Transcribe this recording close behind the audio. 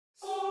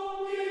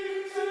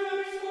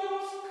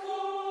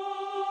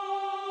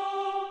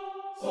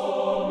Hello,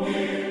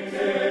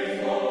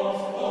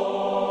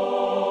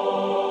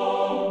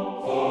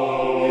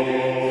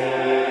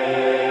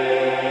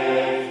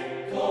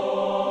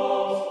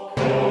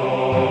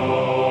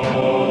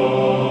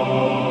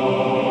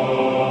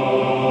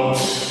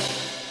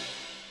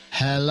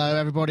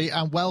 everybody,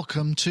 and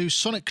welcome to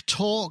Sonic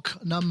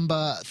Talk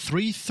number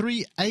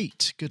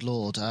 338. Good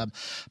Lord.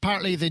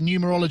 Apparently, the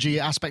numerology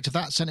aspect of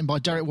that, sent in by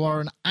Derek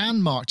Warren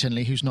and Mark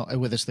Tinley, who's not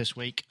with us this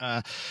week,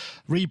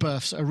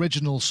 Rebirth's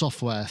original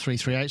software,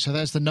 338. So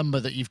there's the number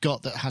that you've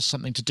got that has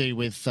something to do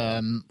with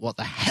what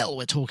the hell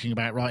we're talking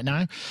about right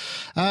now.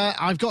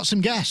 I've got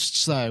some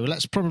guests, though.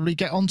 Let's probably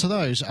get on to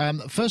those.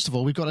 First of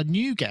all, we've got a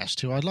new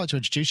guest who I'd like to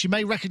introduce. You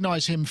may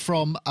recognise him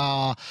from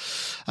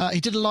he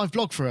did a live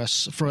blog for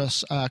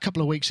us a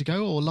couple of weeks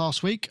ago or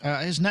last week.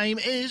 His name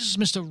is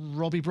Mr.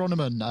 Robbie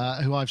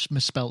Bronneman, who I've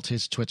misspelt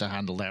his Twitter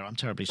handle there. I'm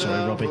terribly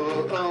sorry, Robbie.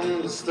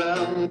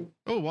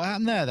 Oh, what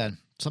happened there then?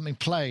 Something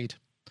played.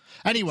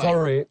 Anyway,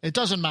 sorry. It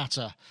doesn't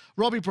matter.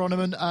 Robbie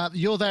Bronneman,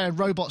 you're there in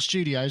Robot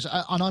Studios,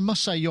 and I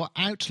must say you're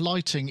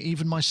outlighting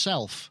even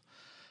myself.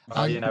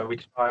 Oh, we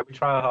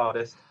try our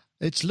hardest.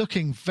 It's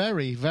looking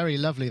very, very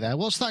lovely there.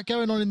 What's that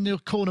going on in the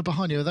corner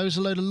behind you? Are those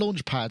a load of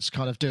launch pads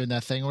kind of doing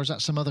their thing, or is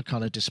that some other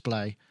kind of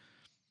display?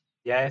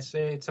 Yeah,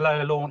 it's a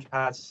load of launch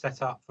pads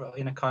set up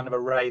in a kind of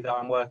array that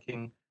I'm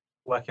working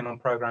on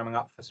programming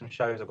up for some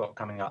shows I've got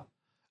coming up.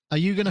 Are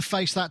you going to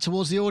face that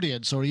towards the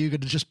audience, or are you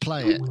going to just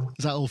play it?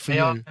 Is that all for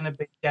you?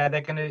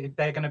 They're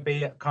going to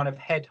be kind of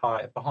head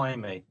height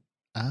behind me.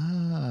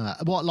 Ah,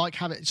 what, like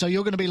have it? So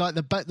you're going to be like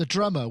the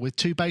drummer with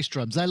two bass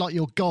drums. They're like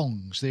your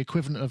gongs, the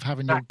equivalent of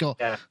having your gong.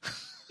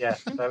 Yeah.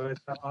 So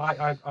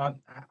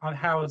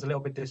Howard's a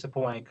little bit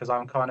disappointed because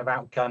I'm kind of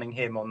outgunning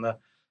him on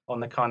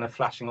the kind of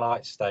flashing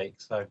light stake.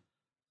 So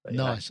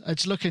nice.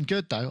 It's looking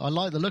good though. I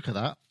like the look of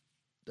that.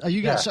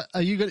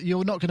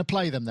 You're not going to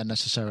play them then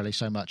necessarily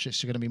so much.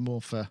 It's going to be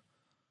more for.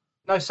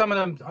 No, some of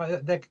them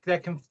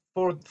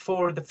four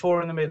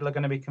in the middle are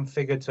going to be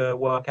configured to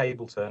work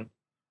Ableton,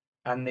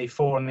 and the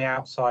four on the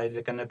outside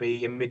are going to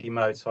be in MIDI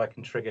mode, so I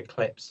can trigger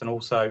clips, and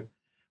also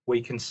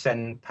we can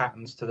send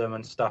patterns to them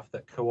and stuff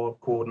that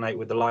coordinate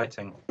with the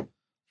lighting.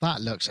 That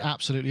looks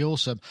absolutely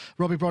awesome.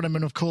 Robbie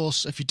Bronneman, of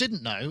course, if you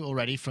didn't know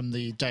already from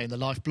the Day in the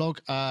Life blog,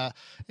 I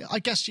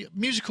guess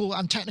musical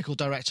and technical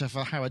director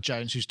for Howard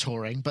Jones, who's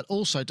touring, but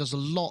also does a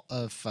lot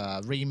of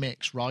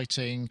remix,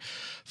 writing,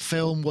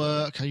 film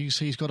work. You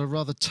see he's got a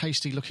rather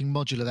tasty-looking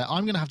modular there.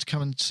 I'm going to have to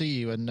come and see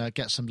you and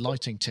get some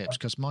lighting tips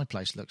because my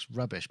place looks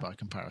rubbish by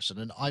comparison.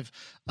 And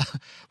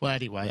well,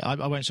 anyway, I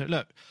won't say,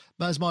 look,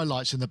 there's my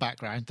lights in the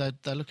background.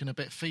 They're looking a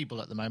bit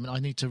feeble at the moment. I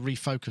need to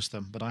refocus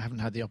them, but I haven't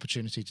had the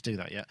opportunity to do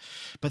that yet.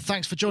 But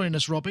thanks for joining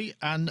us, Robbie.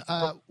 And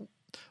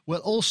we're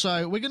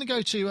going to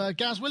go to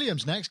Gaz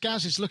Williams next.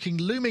 Gaz is looking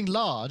looming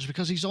large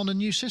because he's on a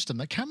new system.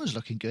 The camera's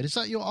looking good. Is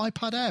that your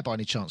iPad Air by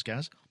any chance,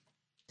 Gaz?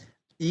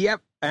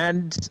 Yep,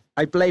 and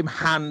I blame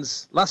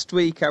Hans. Last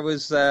week I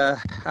was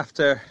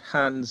after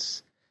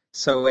Hans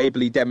so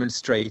ably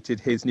demonstrated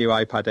his new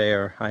iPad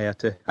Air.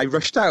 I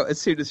rushed out as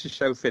soon as the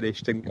show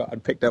finished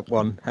and picked up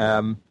one.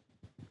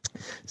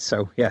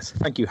 So yes,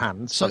 thank you,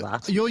 Hans, for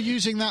that. You're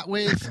using that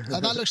with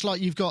that looks like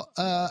you've got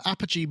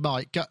Apogee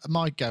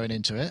mic going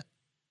into it,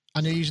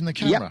 and you're using the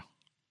camera. Yep.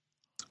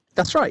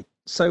 That's right.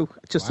 So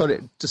just thought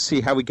it to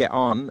see how we get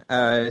on.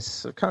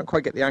 So I can't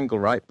quite get the angle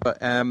right, but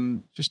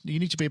just you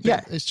need to be a bit.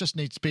 Yeah. It just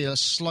needs to be a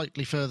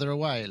slightly further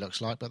away. It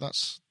looks like, but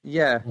that's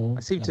I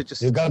seem to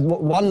just. You got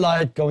one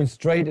light going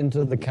straight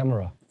into the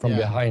camera from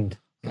behind.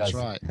 That's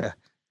right. Yeah.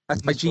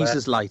 That's my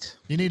Jesus light.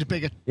 You need a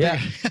bigger.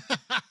 Yeah.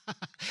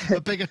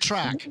 A bigger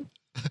track.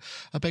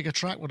 A bigger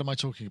track? What am I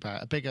talking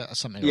about? A bigger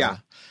something. Yeah.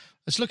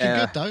 It's looking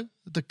good, though.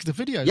 The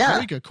video is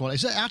very good quality.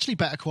 It's actually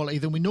better quality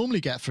than we normally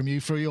get from you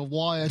through your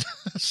wired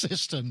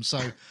system. So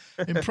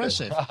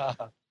impressive.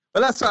 Well,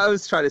 that's what I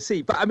was trying to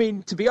see. But, I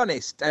mean, to be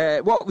honest,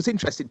 what was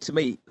interesting to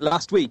me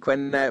last week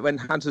when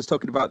Hans was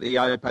talking about the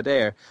iPad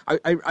Air,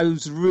 I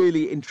was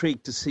really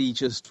intrigued to see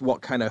just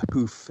what kind of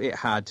hoof it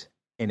had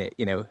in it,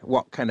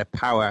 what kind of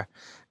power.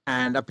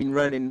 And I've been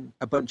running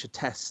a bunch of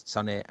tests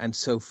on it. And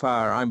so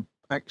far, I'm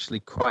actually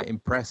quite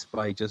impressed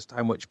by just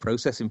how much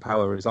processing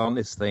power is on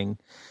this thing.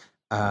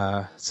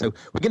 So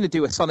we're going to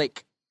do a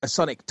Sonic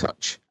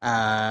Touch.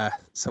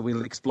 So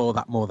we'll explore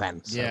that more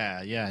then. So.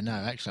 Yeah,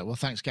 no, excellent. Well,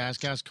 thanks, Gaz.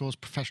 Gaz, of course,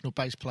 professional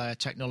bass player,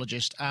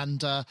 technologist,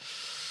 and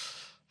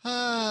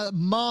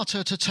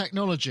martyr to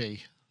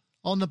technology.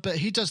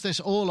 He does this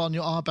all on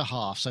our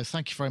behalf, so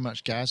thank you very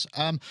much, Gaz.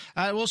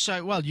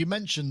 Also, well, you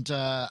mentioned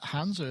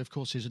Hans, who of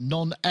course is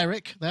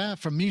non-Eric there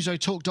from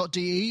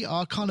musotalk.de,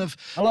 our kind of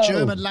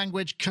German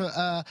language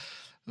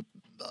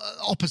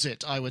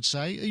opposite, I would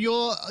say.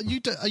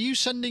 Are you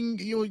sending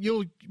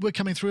we're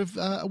coming through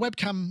a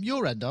webcam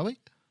your end, are we?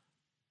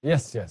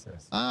 Yes.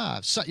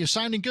 So you're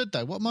sounding good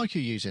though. What mic are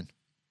you using?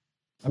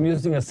 I'm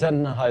using a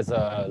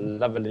Sennheiser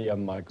lavalier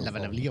microphone.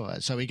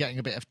 Lavalier. So we're getting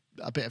a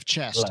bit of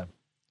chest. Hello.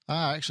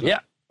 Excellent. Yeah.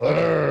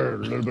 A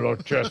little bit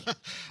of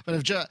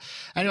chest.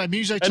 Anyway,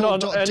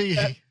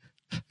 musotalk.de.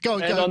 Go.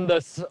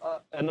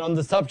 And on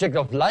the subject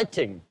of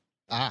lighting,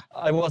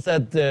 I was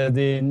at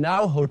the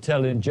Now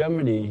Hotel in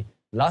Germany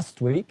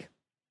last week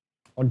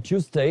on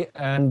Tuesday,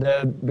 and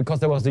because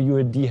there was a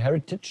UAD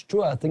Heritage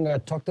Tour, I think I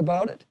talked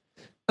about it.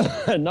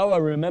 Now I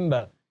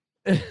remember.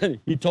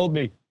 He told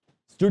me,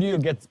 studio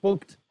gets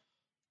booked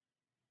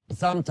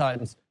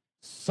sometimes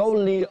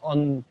solely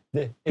on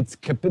its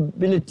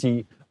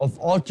capability of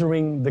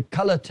altering the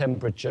color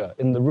temperature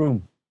in the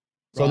room.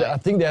 So Right. I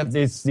think they have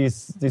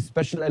these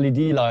special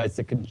LED lights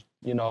that can,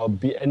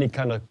 be any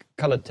kind of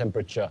color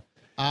temperature.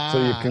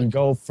 So you can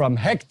go from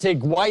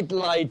hectic white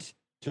light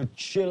to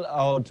chill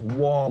out,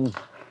 warm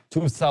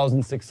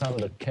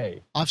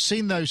 2,600K. I've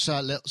seen those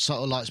little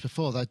subtle lights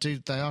before. They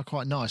are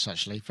quite nice,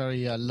 actually.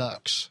 Very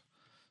luxe.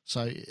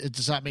 So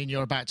does that mean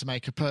you're about to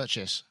make a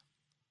purchase?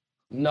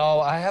 No,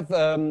 I have.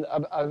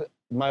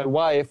 My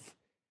wife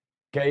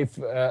gave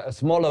a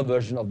smaller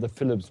version of the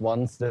Philips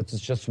ones. That is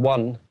just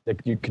one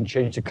that you can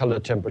change the color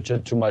temperature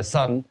to my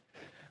son,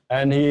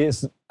 and he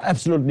is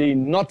absolutely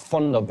not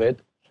fond of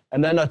it.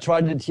 And then I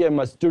tried it here in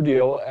my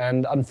studio,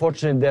 and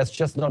unfortunately, there's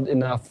just not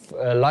enough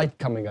light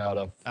coming out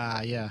of.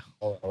 Yeah.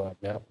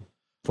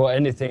 For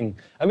anything.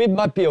 I mean, it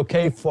might be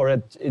okay for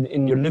it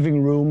in your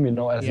living room,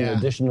 as an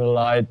additional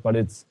light, but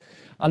it's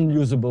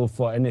unusable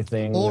for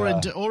anything.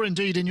 Or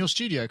indeed in your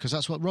studio, because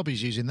that's what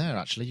Robbie's using there,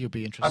 actually. You'll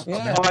be interested.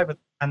 I've got 5 of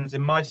hands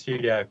in my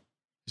studio.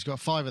 He's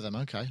got 5 of them.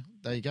 Okay,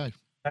 there you go.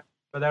 But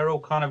they're all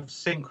kind of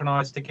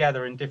synchronized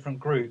together in different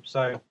groups.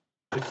 So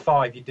with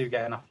 5, you do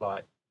get enough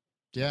light.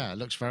 Yeah, it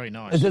looks very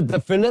nice. Is it the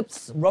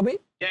Philips, Robbie?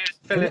 Yeah,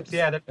 Philips.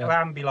 Yeah, the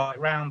ambilight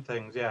round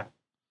things. Yeah.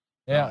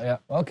 Yeah.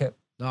 Okay.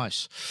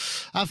 Nice.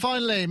 And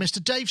finally,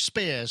 Mr. Dave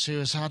Spears, who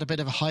has had a bit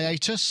of a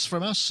hiatus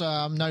from us,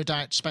 no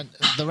doubt spent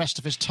the rest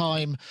of his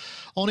time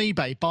on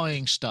eBay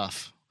buying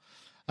stuff.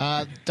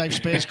 Dave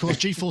Spears, of course,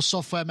 GeForce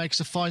Software makes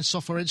a fine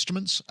software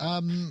instruments.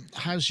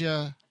 How's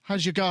your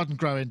garden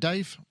growing,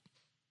 Dave?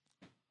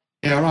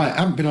 Yeah, all right. I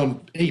haven't been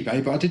on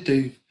eBay, but I did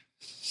do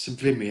some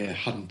Vimeo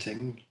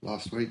hunting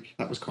last week.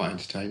 That was quite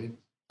entertaining.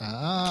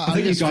 I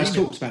think you guys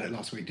talked about it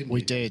last week, didn't you?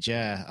 We did,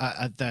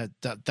 yeah.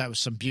 That was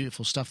some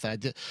beautiful stuff there.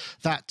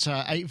 That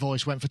 8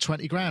 voice went for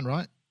 20 grand,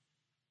 right?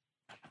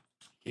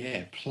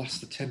 Yeah, plus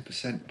the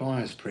 10%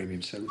 buyer's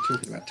premium. So we're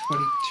talking about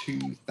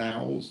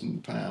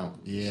 £22,000.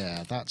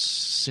 Yeah, that's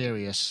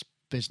serious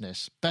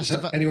business.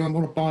 Anyone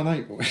want to buy an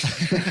 8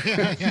 voice?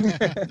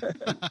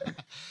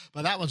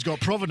 But that one's got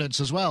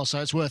provenance as well,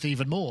 so it's worth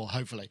even more,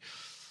 hopefully.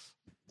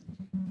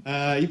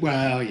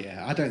 Well,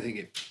 yeah, I don't think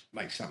it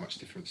makes that much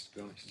difference, to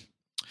be honest.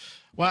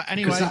 Well,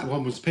 anyway, because that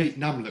one was Pete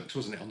Namlux,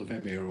 wasn't it, on the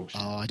Vimeo auction?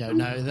 Oh, I don't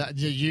know. That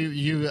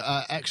you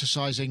are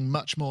exercising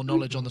much more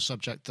knowledge on the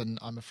subject than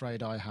I'm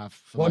afraid I have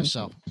for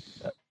myself.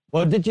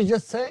 What did you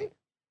just say?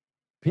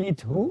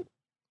 Pete who?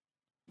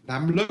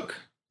 Namluk.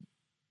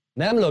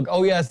 Namluk.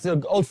 Oh, yeah, it's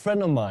an old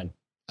friend of mine.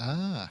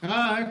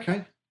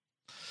 Okay.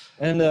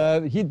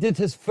 And he did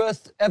his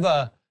first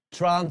ever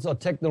trance or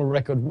techno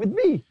record with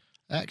me.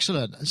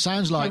 Excellent. It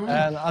sounds like...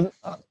 And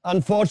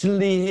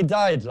unfortunately, he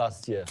died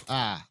last year.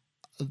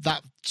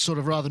 That sort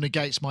of rather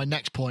negates my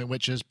next point,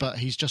 which is, but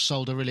he's just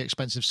sold a really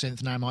expensive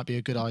synth. Now might be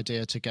a good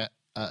idea to get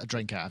a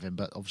drink out of him,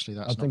 but obviously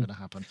that's not going to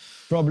happen.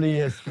 Probably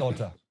his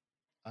daughter.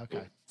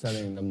 Okay.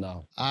 Selling them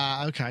now.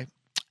 Okay.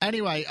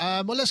 Anyway,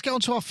 well, let's get on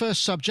to our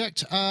first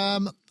subject. I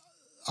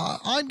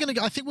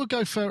think we'll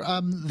go for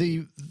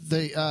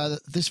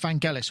this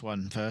Vangelis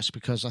one first,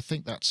 because I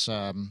think that's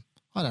I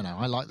don't know.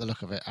 I like the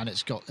look of it, and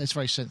it's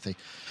very synthy.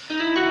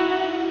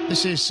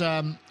 This is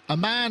a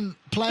man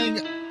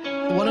playing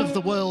one of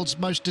the world's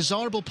most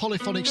desirable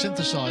polyphonic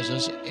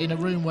synthesizers in a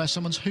room where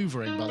someone's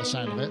hoovering, by the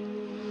sound of it.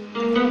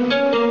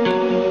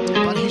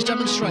 But he's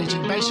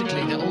demonstrating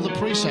basically that all the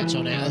presets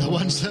on it are the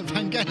ones that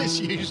Vangelis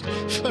used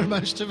for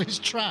most of his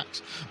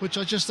tracks, which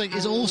I just think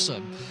is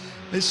awesome.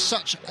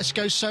 It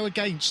goes so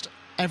against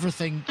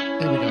everything. Here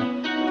we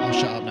go. I'll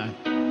shut up now.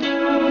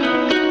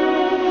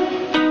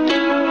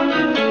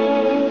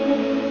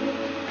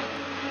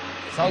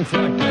 Sounds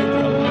like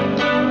Pedro.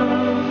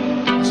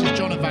 This is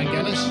John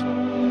Vangelis.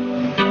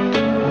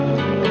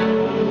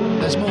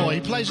 There's more. He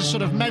plays a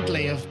sort of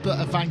medley of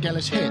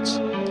Vangelis hits,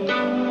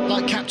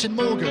 like Captain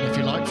Morgan, if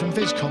you like, from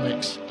Viz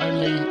Comics,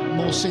 only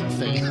more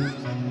synthy.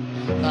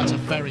 That's a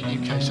very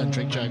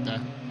UK-centric joke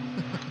there.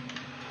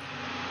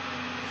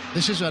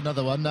 This is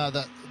another one that.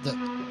 Oh,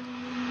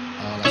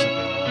 let's.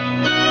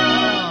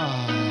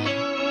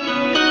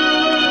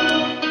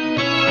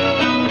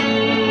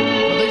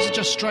 Well, these are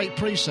just straight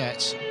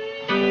presets.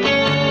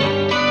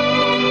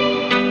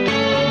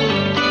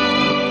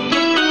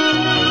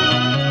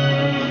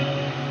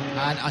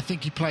 And I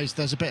think he plays.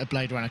 There's a bit of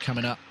Blade Runner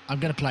coming up. I'm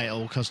going to play it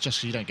all just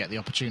so you don't get the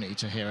opportunity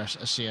to hear a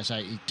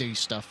CS80 do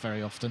stuff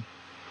very often.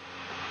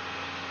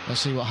 Let's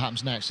see what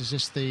happens next. Is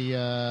this the...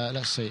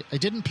 let's see. He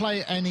didn't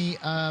play any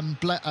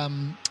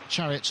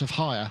Chariots of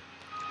Hire.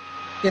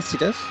 Yes, he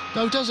does.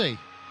 Oh, does he?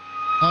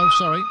 Oh,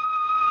 sorry.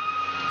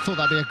 Thought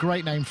that'd be a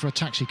great name for a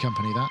taxi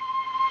company, that.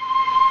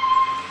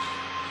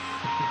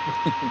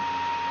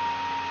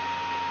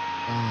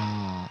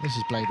 This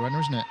is Blade Runner,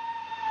 isn't it?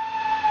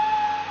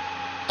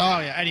 Oh,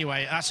 yeah.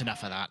 Anyway, that's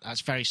enough of that. That's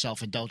very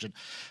self-indulgent.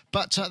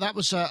 But that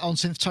was on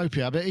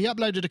Synthtopia. But he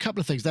uploaded a couple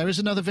of things. There is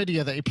another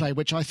video that he played,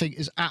 which I think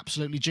is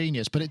absolutely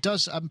genius. But it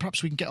does,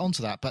 perhaps we can get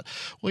onto that. But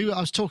I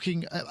was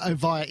talking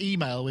via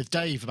email with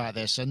Dave about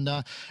this, and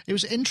it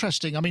was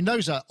interesting. I mean,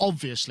 those are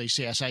obviously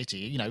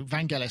CS80. You know,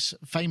 Vangelis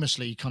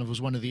famously kind of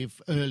was one of the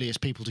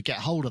earliest people to get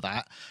hold of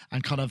that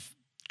and kind of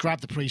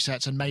grabbed the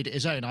presets and made it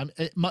his own.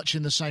 Much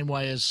in the same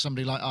way as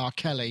somebody like R.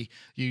 Kelly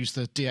used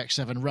the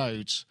DX7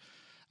 Rhodes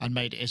and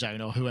made it his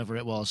own, or whoever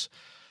it was.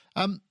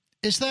 It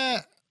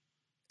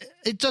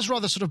does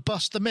rather sort of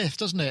bust the myth,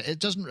 doesn't it? It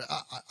doesn't.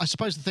 I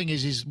suppose the thing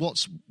is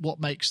what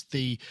makes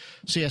the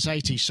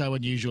CS80 so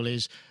unusual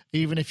is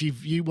even if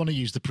you want to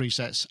use the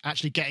presets,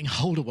 actually getting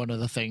hold of one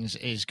of the things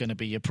is going to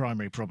be your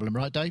primary problem,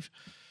 right, Dave?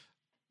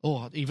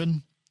 Or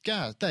even,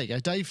 yeah, there you go,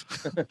 Dave.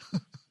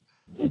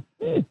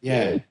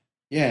 yeah,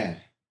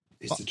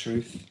 it's the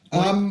truth.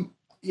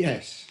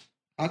 Yes.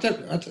 I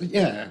don't.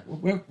 Yeah.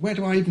 Where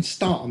do I even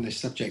start on this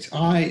subject?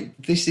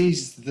 This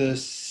is the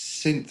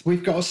synth.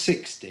 We've got a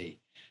 60,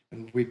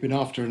 and we've been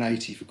after an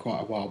 80 for quite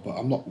a while.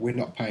 But we're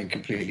not paying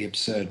completely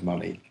absurd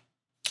money.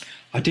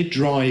 I did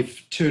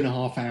drive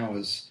 2.5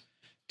 hours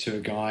to a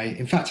guy.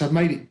 In fact, I've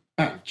made it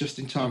back just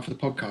in time for the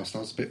podcast. I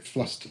was a bit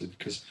flustered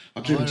because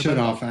I've driven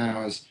 2.5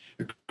 hours,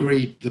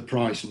 agreed the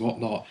price and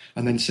whatnot,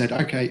 and then said,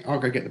 "Okay, I'll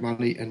go get the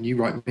money, and you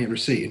write me a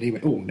receipt." And he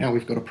went, "Oh, now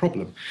we've got a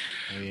problem,"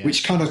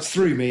 which kind of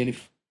threw me. And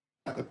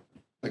that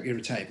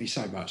irritated me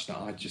so much that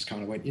I just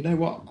kind of went, you know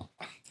what?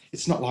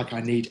 It's not like I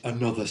need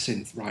another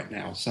synth right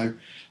now. So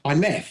I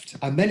left,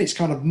 and then it's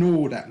kind of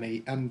gnawed at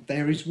me, and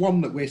there is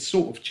one that we're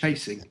sort of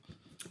chasing.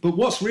 But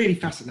what's really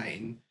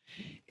fascinating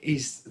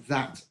is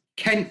that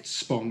Kent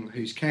Spong,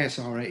 who's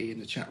KSR80 in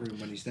the chat room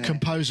when he's there.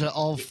 Composer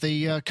of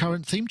the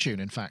current theme tune,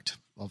 in fact,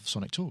 of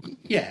Sonic Talk.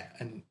 Yeah,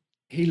 and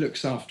he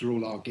looks after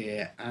all our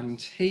gear,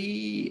 and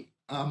he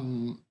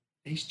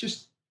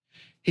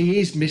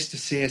is Mr.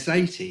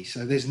 CS80,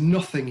 so there's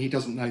nothing he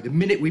doesn't know. The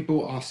minute we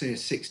bought our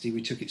CS60,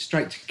 we took it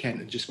straight to Kent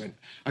and just went,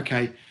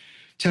 okay,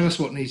 tell us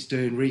what needs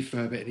doing,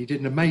 refurb it, and he did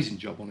an amazing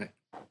job on it.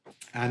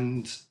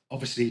 And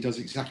obviously he does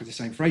exactly the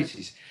same for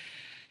 80s.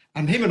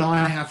 And him and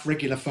I have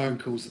regular phone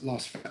calls that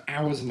last for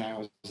hours and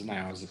hours and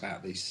hours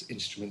about these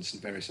instruments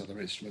and various other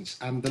instruments.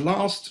 And the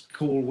last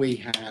call we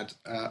had,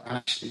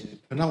 actually the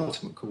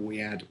penultimate call we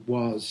had,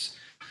 was,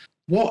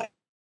 what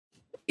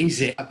is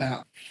it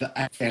about the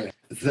Vangelis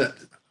that...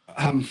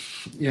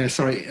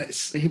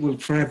 he will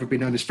forever be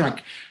known as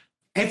Frank.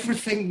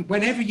 Everything,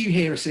 whenever you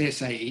hear a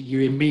CS80, you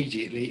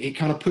immediately, it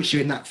kind of puts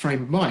you in that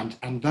frame of mind,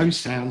 and those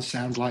sounds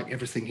sound like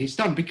everything he's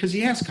done because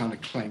he has kind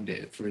of claimed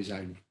it for his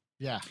own.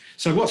 Yeah.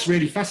 So what's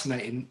really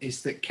fascinating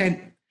is that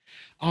Kent,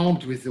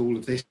 armed with all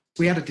of this,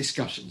 we had a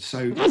discussion.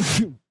 So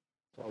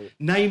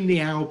name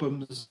the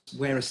albums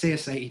where a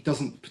CS80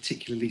 doesn't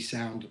particularly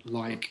sound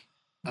like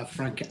a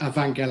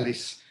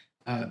Vangelis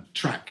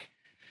track.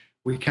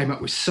 We came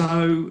up with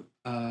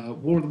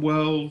War of the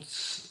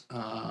Worlds,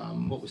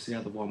 what was the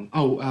other one?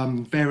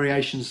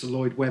 Variations, the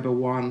Lloyd Webber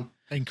one.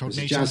 It was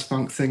a jazz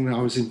funk thing that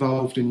I was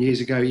involved in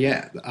years ago.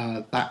 Yeah,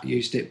 that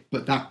used it,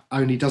 but that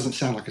only doesn't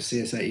sound like a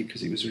CS80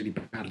 because it was really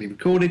badly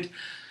recorded.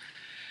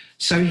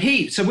 So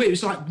it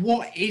was like,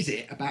 what is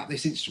it about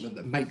this instrument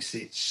that makes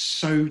it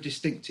so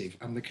distinctive?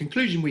 And the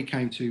conclusion we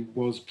came to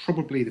was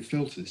probably the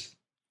filters.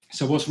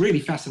 So what's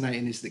really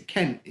fascinating is that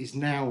Kent is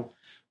now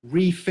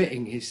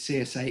refitting his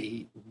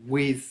CS80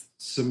 with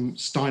some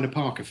Steiner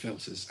Parker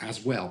filters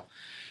as well.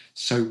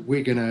 So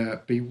we're going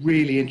to be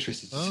really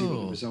interested to see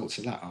what the results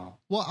of that are.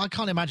 Well, I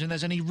can't imagine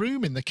there's any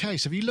room in the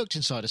case. Have you looked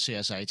inside a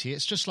CS80?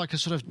 It's just like a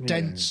sort of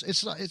dense.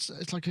 It's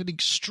like an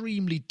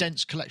extremely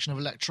dense collection of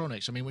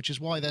electronics. I mean, which is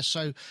why they're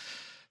so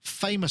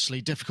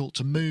famously difficult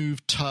to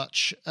move,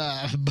 touch,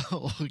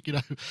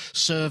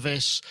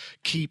 service,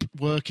 keep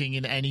working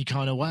in any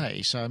kind of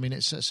way. So I mean,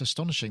 it's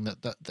astonishing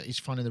that he's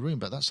finding the room.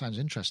 But that sounds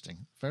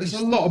interesting. There's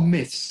a lot of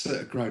myths that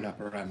have grown up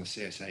around the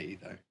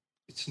CS80, though.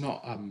 It's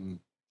not.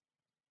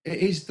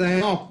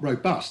 They are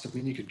robust. I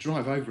mean, you could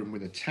drive over them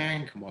with a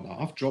tank and whatnot.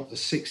 I've dropped the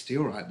 60,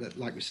 all right,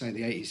 like we say,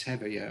 the 80's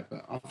heavier,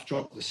 but I've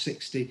dropped the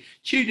 60.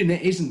 Tuning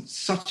it isn't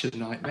such a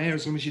nightmare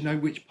as long as you know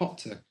which pot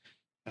to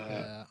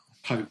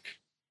poke.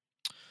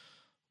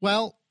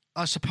 Well,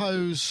 I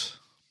suppose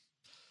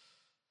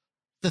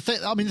the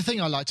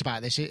thing I liked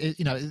about this,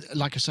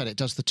 like I said, it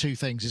does the two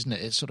things, isn't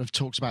it? It sort of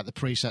talks about the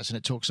presets and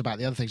it talks about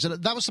the other things.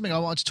 And that was something I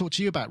wanted to talk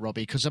to you about,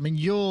 Robbie, because I mean,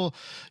 you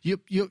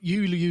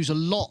use a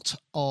lot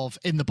of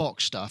in the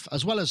box stuff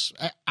as well as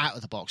out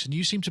of the box, and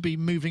you seem to be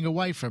moving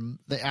away from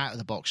the out of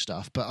the box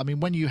stuff. But I mean,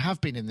 when you have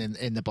been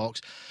in the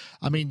box,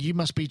 I mean, you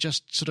must be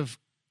just sort of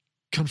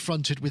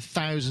confronted with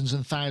thousands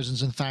and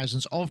thousands and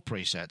thousands of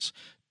presets.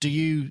 Do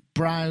you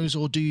browse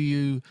or do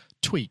you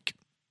tweak?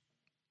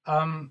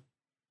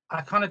 I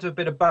kind of do a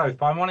bit of both,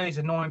 but I'm one of these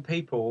annoying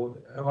people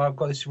who I've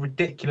got this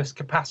ridiculous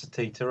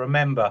capacity to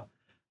remember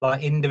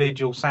like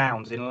individual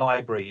sounds in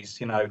libraries,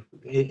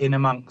 in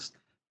amongst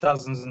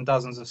dozens and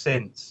dozens of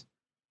synths.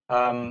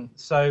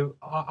 So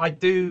I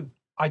do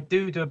a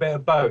bit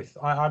of both.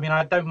 I mean,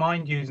 I don't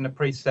mind using a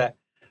preset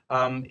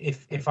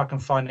if I can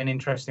find an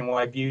interesting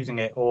way of using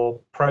it or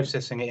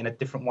processing it in a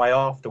different way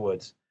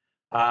afterwards.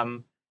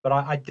 But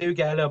I do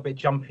get a little bit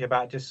jumpy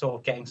about just sort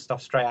of getting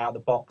stuff straight out of the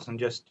box and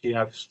just,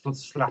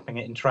 slapping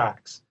it in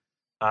tracks.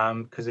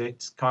 Because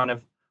it's kind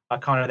of, I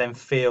kind of then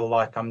feel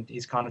like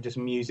it's kind of just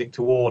music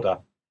to order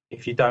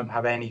if you don't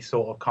have any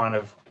sort of kind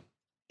of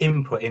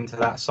input into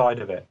that side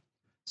of it.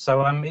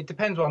 So it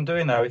depends what I'm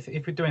doing though. If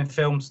you're doing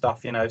film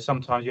stuff,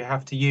 sometimes you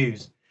have to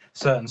use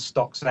certain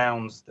stock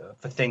sounds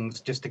for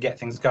things just to get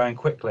things going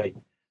quickly.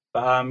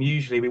 But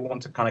usually we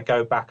want to kind of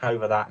go back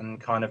over that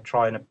and kind of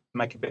try and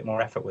make a bit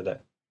more effort with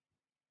it.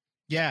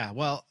 Yeah,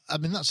 well, I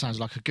mean, that sounds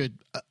like a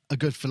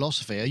good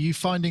philosophy. Are you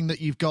finding that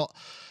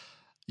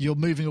you're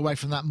moving away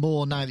from that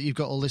more now that you've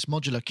got all this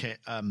modular kit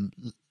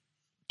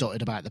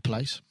dotted about the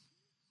place?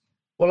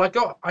 Well, I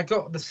got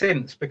the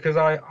synths because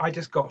I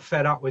just got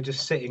fed up with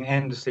just sitting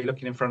endlessly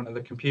looking in front of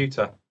the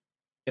computer.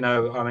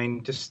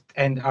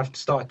 I've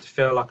started to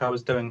feel like I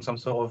was doing some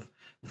sort of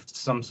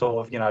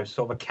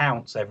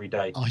accounts every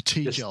day.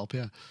 IT job,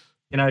 yeah.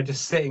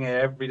 Just sitting here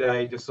every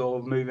day, just sort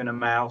of moving a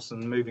mouse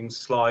and moving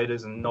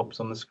sliders and knobs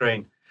on the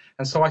screen.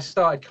 And so I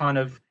started kind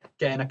of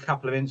getting a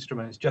couple of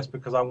instruments just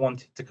because I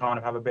wanted to kind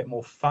of have a bit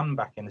more fun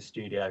back in the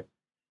studio.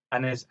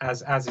 And as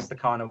is the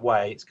kind of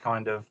way, it's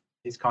kind of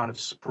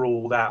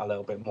sprawled out a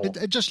little bit more.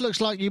 It just looks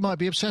like you might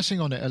be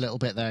obsessing on it a little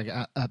bit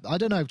there. I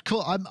don't know.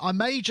 Cool. I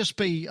may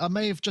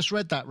have just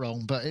read that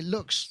wrong, but it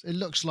looks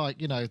like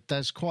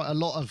there's quite a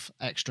lot of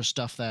extra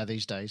stuff there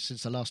these days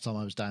since the last time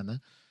I was down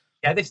there.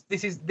 Yeah, this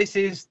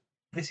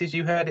is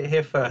you heard it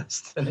here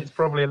first, and it's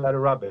probably a load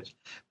of rubbish,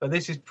 but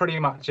this is pretty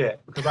much it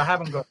because I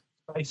haven't got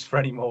space for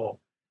any more.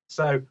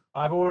 So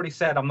I've already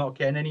said I'm not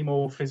getting any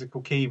more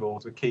physical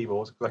keyboards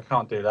because I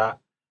can't do that.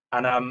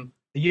 And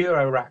the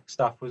Eurorack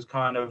stuff was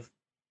kind of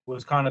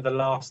the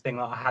last thing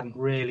that I hadn't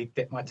really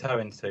dipped my toe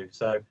into.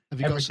 So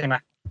everything I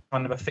had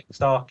kind of a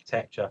fixed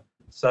architecture.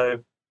 So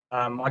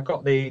I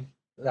got that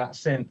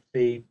synth,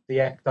 the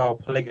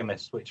Ecdial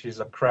Polygamist, which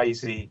is a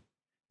crazy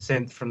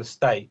synth from the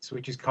States,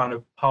 which is kind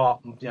of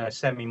part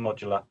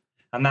semi-modular,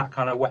 and that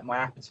kind of whet my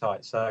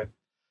appetite. So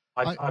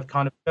I've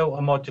kind of built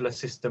a modular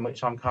system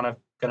which I'm kind of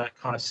going to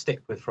kind of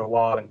stick with for a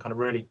while and kind of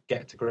really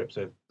get to grips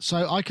with.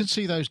 So I can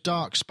see those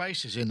dark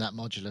spaces in that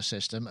modular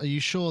system. Are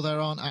you sure there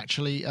aren't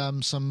actually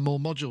some more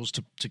modules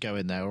to go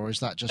in there, or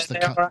is that just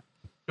there are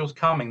modules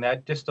coming?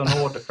 They're just on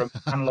order from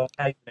Analog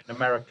Cable in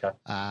America.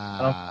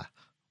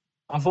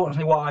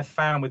 Unfortunately, what I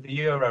found with the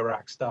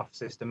Eurorack stuff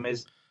system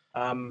is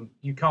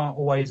you can't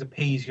always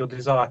appease your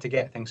desire to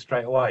get things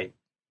straight away.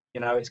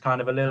 It's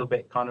kind of a little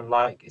bit kind of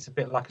like, it's a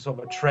bit like a sort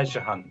of a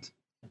treasure hunt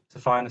to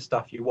find the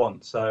stuff you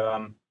want.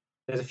 So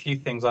there's a few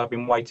things I've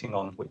been waiting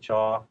on which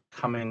are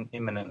coming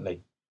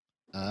imminently.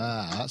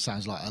 That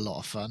sounds like a lot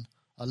of fun.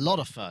 A lot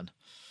of fun.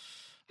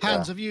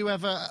 Hans, have you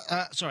ever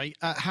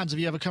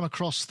come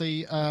across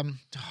the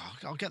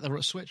I'll get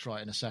the switch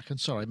right in a second.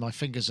 Sorry, my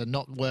fingers are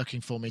not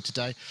working for me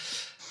today.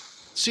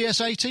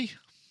 CS80?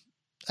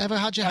 Ever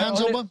had your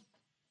hands on one?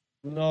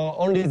 No,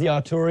 only the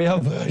Arturia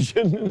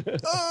version.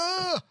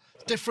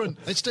 Different.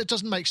 It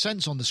doesn't make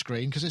sense on the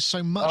screen because it's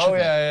so much of it.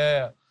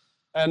 Yeah.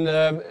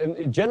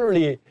 And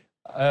generally,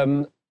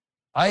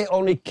 I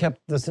only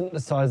kept the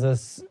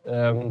synthesizers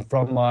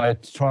from my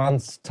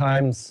trance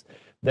times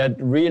that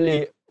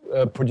really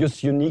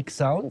produce unique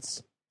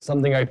sounds,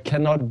 something I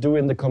cannot do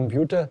in the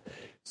computer.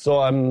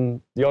 So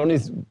the only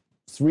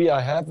three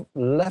I have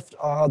left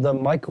are the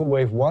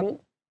Microwave 1,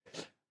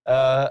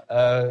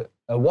 a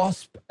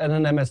Wasp, and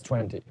an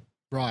MS-20.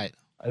 Right.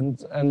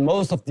 And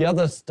most of the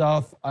other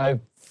stuff I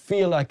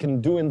feel I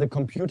can do in the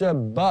computer,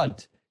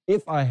 but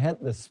if I had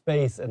the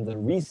space and the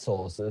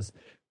resources,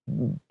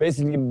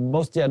 basically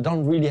mostly I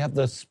don't really have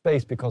the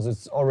space because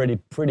it's already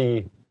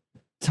pretty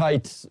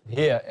tight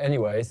here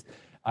anyways.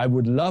 I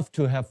would love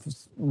to have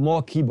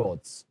more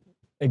keyboards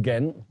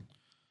again,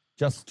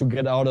 just to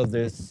get out of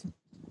this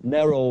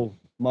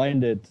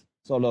narrow-minded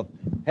sort of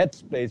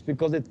headspace,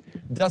 because it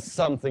does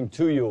something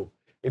to you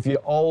if you're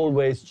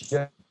always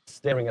just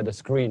staring at a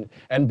screen,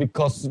 and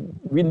because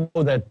we know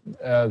that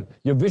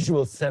your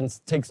visual sense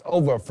takes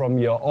over from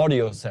your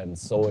audio sense,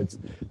 so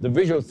the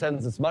visual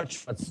sense is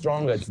much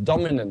stronger, it's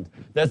dominant.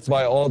 That's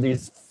why all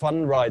these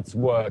fun rides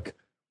work,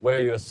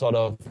 where you sort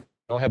of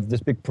have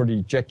this big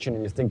projection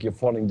and you think you're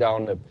falling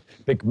down a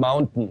big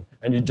mountain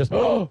and you just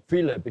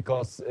feel it,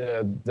 because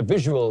the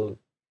visual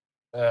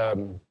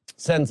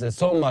sense is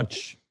so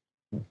much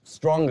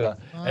stronger.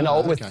 And I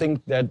always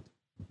think that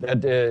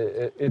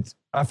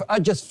I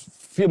just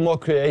feel more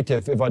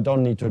creative if I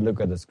don't need to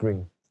look at the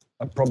screen.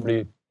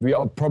 We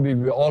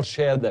all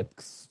share that.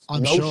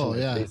 I'm notion, sure,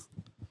 yeah.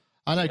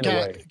 I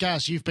know,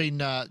 Gaz, you've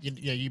been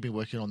you've been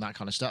working on that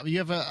kind of stuff. Have you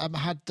ever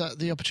had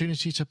the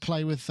opportunity to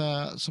play with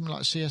something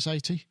like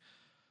CS80?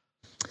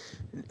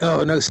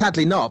 Oh no,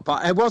 sadly not.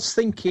 But I was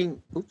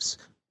thinking,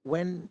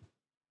 when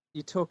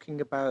you're talking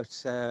about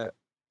the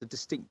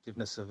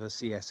distinctiveness of a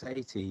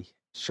CS80,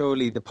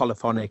 surely the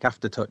polyphonic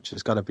aftertouch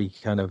has got to be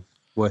kind of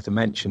worth a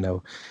mention,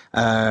 though.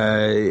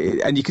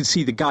 And you can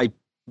see the guy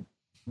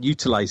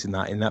utilizing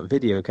that in that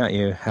video, can't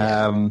you?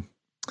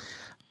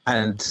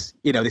 And,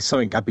 there's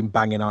something I've been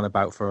banging on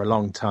about for a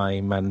long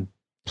time, and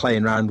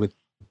playing around with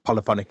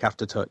polyphonic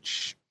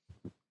aftertouch,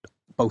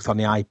 both on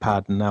the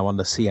iPad and now on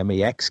the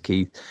CME X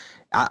key.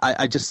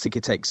 I just think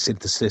it takes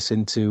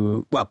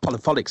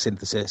polyphonic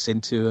synthesis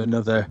into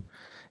another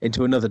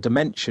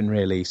dimension,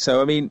 really.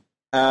 So, I mean,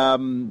 I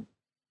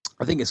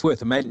think it's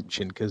worth a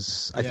mention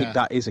because I think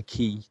that is a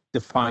key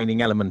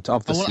defining element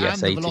of the CS80.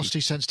 And the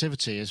velocity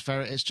sensitivity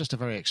it's just a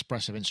very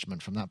expressive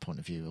instrument from that point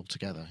of view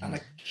altogether. And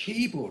the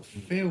keyboard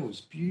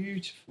feels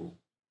beautiful.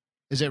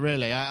 Is it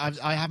really?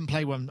 I haven't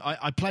played one.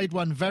 I played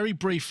one very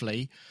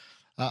briefly.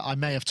 I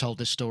may have told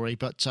this story,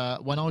 but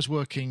when I was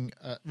working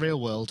at Real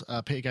World,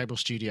 Peter Gabriel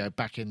Studio,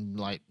 back in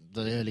like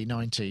the early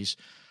 90s,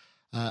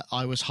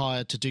 I was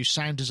hired to do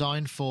sound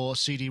design for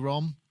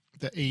CD-ROM,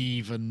 the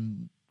Eve,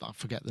 and I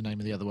forget the name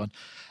of the other one.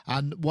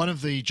 And one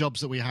of the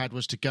jobs that we had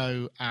was to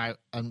go out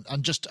and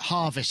just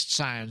harvest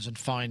sounds and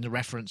find the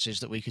references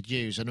that we could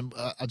use. And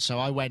so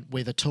I went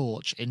with a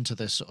torch into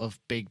this sort of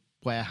big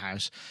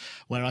warehouse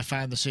where I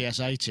found the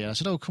CS80, and I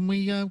said, "Oh, can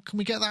we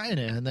get that in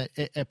here?" And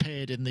it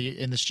appeared in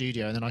the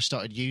studio, and then I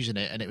started using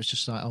it, and it was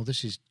just like, "Oh,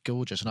 this is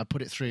gorgeous." And I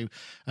put it through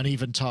an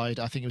Eventide,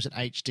 I think it was an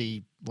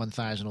HD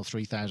 1000 or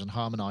 3000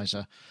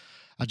 harmonizer.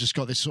 I just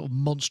got this sort of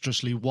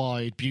monstrously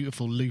wide,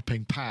 beautiful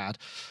looping pad,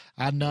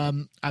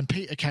 and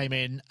Peter came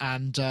in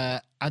and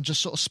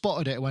just sort of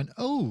spotted it and went,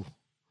 "Oh."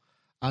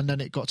 And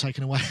then it got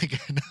taken away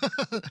again.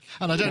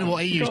 And I don't know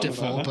what he used it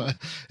for, but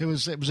it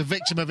was a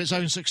victim of its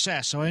own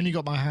success. So I only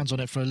got my hands on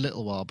it for a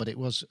little while, but it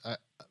was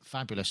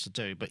fabulous to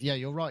do. But yeah,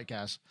 you're right,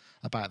 Gaz,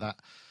 about that.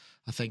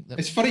 I think that...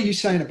 It's funny you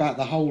saying about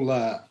the whole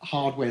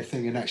hardware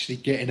thing and actually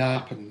getting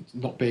up and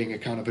not being a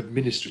kind of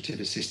administrative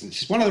assistant.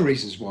 It's one of the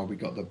reasons why we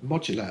got the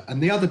modular.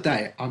 And the other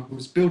day I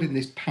was building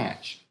this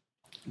patch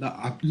that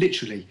I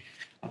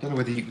don't know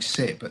whether you can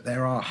see it, but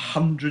there are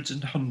hundreds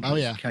and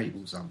hundreds of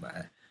cables on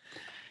there.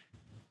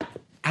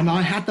 And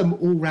I had them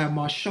all round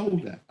my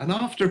shoulder. And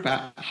after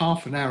about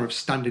half an hour of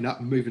standing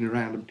up and moving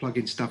around and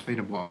plugging stuff in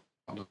and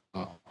whatnot,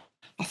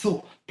 I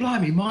thought,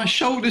 blimey, my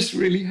shoulders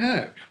really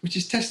hurt, which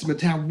is testament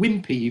to how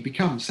wimpy you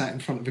become sat in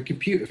front of a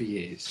computer for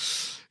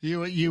years.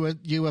 You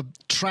were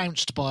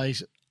trounced by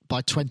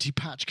 20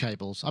 patch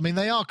cables. I memean,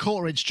 they are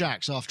 1/4-inch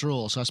jacks after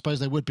all, so I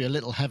suppose they would be a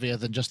little heavier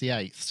than just the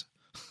 1/8.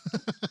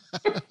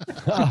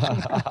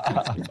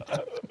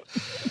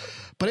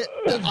 But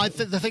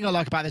the thing I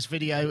like about this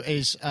video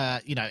is,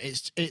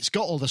 it's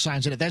got all the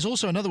sounds in it. There's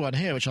also another one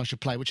here which I should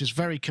play, which is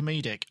very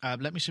comedic.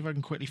 Let me see if I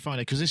can quickly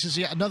find it, because this is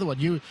yet another one.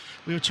 We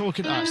were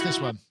talking. It's this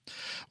one,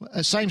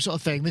 same sort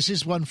of thing. This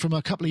is one from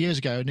a couple of years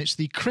ago, and it's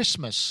the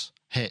Christmas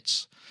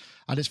hits,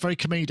 and it's very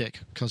comedic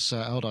because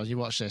hold on, you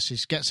watch this. He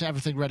gets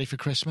everything ready for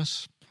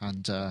Christmas,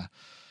 and there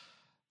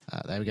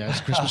we go.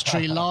 It's Christmas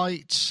tree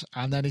light,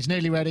 and then he's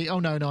nearly ready. Oh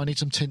no, I need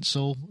some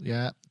tinsel.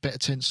 Yeah, bit of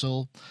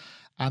tinsel.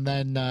 And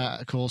then,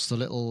 of course, the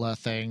little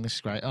thing. This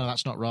is great. Oh,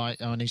 that's not right.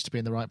 Oh, it needs to be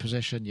in the right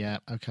position. Yeah,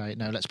 okay.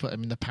 No, let's put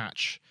him in the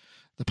patch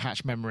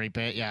memory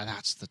bit. Yeah,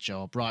 that's the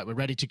job. Right, we're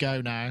ready to go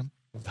now.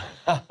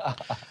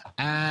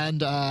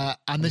 And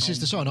this is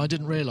the song. I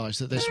didn't realise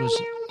that this was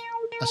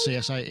a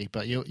CS80,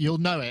 but you'll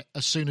know it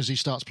as soon as he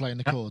starts playing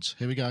the chords.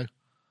 Here we go.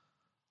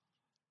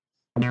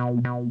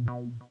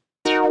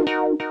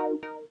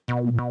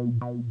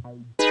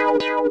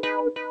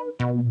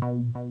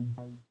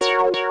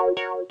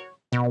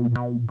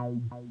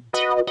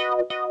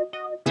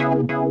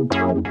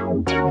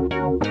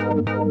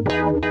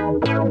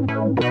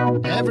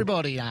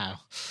 Everybody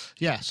now.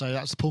 Yeah, so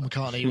that's Paul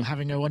McCartney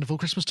having a wonderful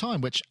Christmas time,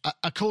 which,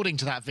 according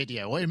to that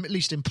video, or at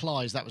least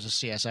implies that was a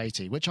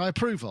CS80, which I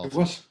approve of.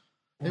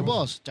 It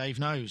was. Dave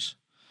knows.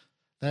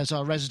 There's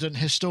our resident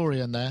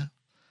historian there.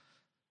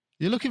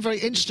 You're looking very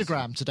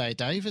Instagram today,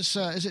 Dave. Is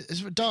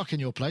it dark in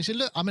your place?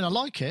 I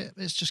like it.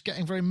 It's just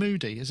getting very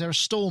moody. Is there a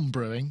storm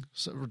brewing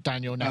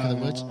down your neck of the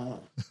woods?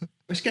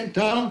 It's getting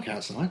dark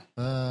outside.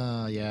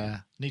 Yeah.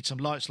 Need some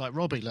lights like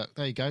Robbie. Look,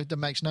 there you go. That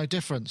makes no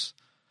difference.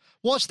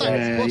 What's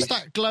that? What's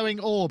that glowing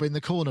orb in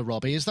the corner,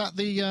 Robbie? Is that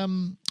the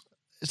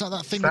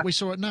that thing that we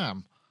saw at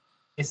NAMM?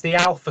 It's the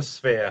Alpha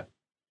Sphere.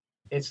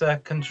 It's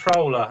a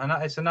controller, and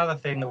it's another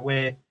thing that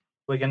we're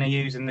going to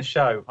use in the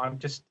show. I'm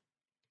just.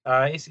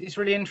 It's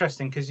really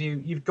interesting because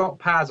you've got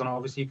pads on it.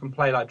 Obviously, you can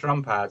play like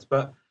drum pads,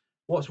 but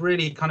what's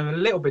really kind of a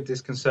little bit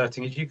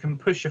disconcerting is you can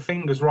push your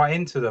fingers right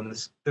into them.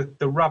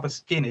 The rubber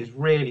skin is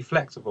really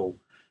flexible,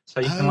 so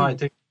you can like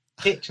do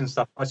pitch and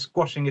stuff by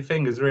squashing your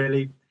fingers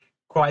really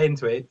quite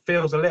into it. It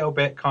feels a little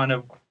bit kind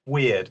of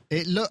weird.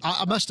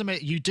 I must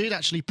admit, you did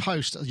actually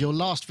post your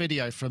last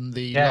video from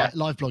the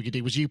live blog you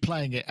did, was you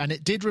playing it, and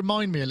it did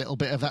remind me a little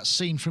bit of that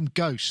scene from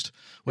Ghost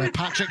where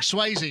Patrick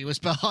Swayze was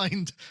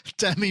behind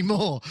Demi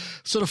Moore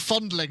sort of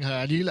fondling her,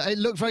 and it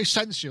looked very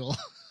sensual.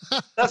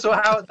 That's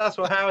what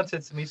Howard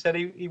said to me. He said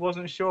he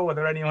wasn't sure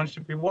whether anyone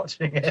should be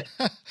watching it.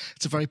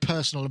 It's a very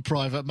personal and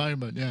private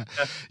moment.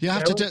 You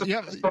have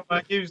to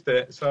I used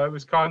it, so it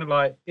was kind of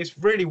like, it's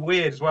really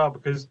weird as well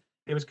because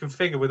it was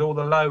configured with all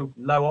the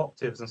low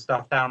octaves and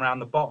stuff down around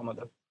the bottom at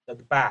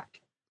the back.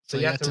 So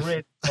you have to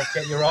really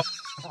get your arm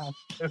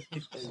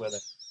with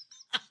it.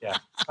 Yeah.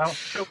 Well,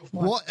 sure,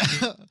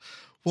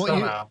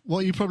 fine.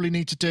 What you probably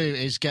need to do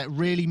is get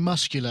really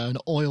muscular and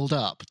oiled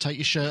up, take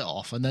your shirt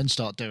off, and then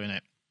start doing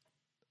it.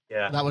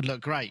 Yeah. That would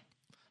look great.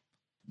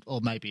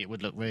 Or maybe it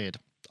would look weird.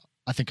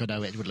 I think I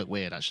know it would look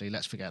weird, actually.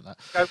 Let's forget that.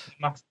 Go for the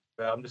mustard,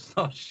 but I'm just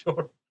not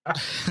sure.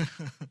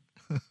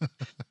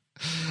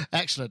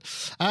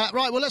 Excellent. Right,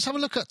 well, let's have a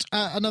look at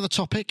another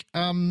topic.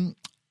 The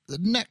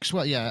next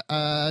one,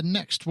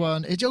 next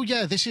one.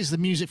 This is the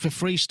music for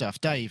free stuff.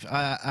 Dave,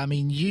 I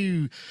mean,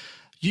 you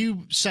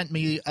sent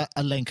me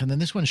a link, and then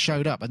this one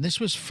showed up, and this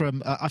was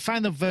from I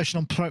found the version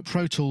on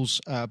Pro Tools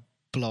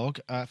blog.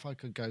 If I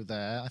could go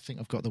there, I think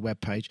I've got the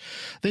web page.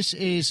 This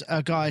is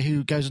a guy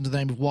who goes under the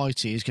name of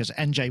Whitey. He goes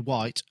NJ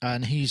White,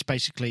 and he's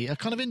basically a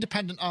kind of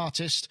independent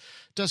artist,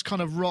 does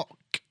kind of rock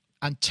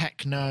and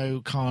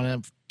techno kind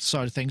of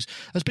side of things.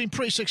 Has been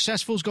pretty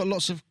successful. Has got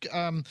lots of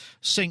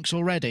syncs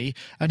already,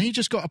 and he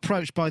just got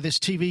approached by this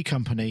TV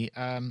company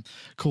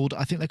called,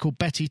 I think they're called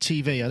Betty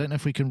TV. I don't know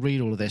if we can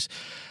read all of this.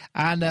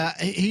 And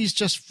he's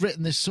just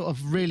written this sort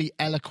of really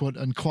eloquent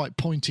and quite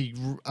pointy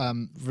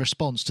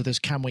response to this: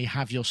 "Can we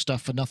have your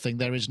stuff for nothing?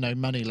 There is no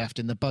money left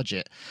in the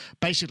budget."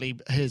 Basically,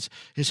 his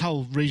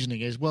whole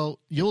reasoning is, well,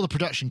 you're the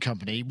production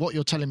company. What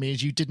you're telling me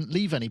is you didn't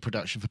leave any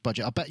production for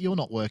budget. I bet you're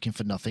not working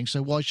for nothing,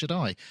 so why should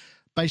I?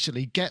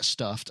 Basically, get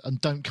stuffed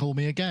and don't call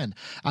me again.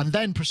 And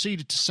then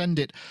proceeded to send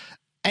it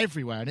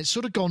everywhere, and it's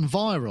sort of gone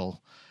viral.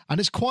 And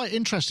it's quite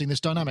interesting,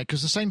 this dynamic,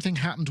 because the same thing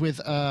happened with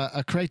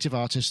a creative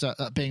artist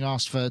being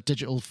asked for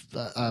digital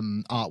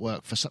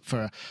artwork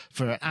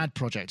for an ad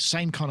project.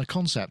 Same kind of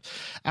concept.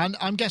 And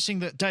I'm guessing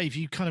that, Dave,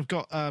 you kind of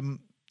got,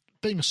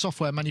 being a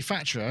software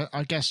manufacturer,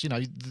 I guess, you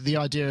know, the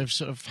idea of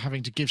sort of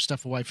having to give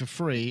stuff away for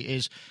free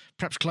is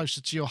perhaps closer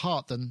to your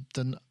heart than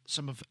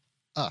some of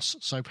us.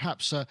 So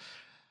perhaps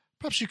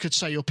you could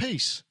say your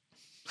piece.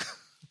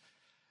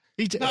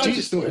 I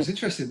just thought it was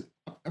interesting.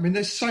 I mean,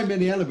 there's so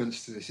many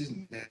elements to this,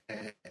 isn't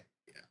there?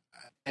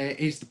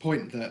 Is the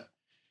point that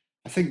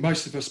I think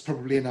most of us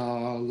probably in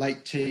our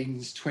late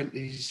teens,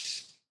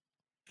 20s,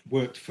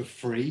 worked for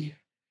free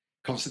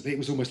constantly. It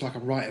was almost like a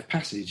rite of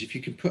passage. If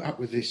you can put up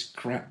with this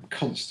crap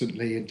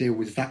constantly and deal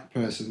with that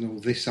person or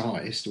this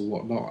artist or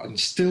whatnot and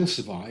still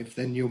survive,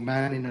 then you're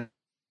man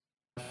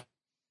enough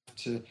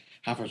to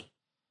have a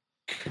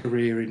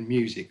career in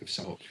music of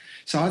sort.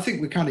 So I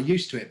think we're kind of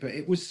used to it, but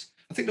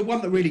I think the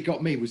one that really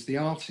got me was the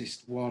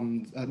artist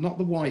one, not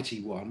the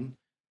Whitey one,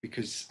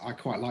 because I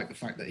quite like the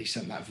fact that he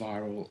sent that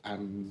viral,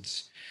 and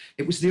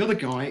it was the other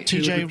guy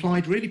who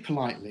replied really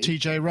politely.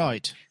 TJ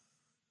Wright.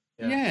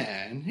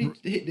 Yeah, and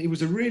it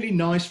was a really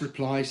nice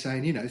reply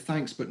saying, you know,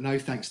 thanks but no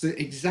thanks.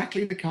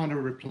 Exactly the kind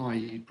of reply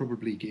you'd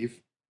probably give.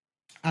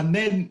 And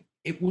then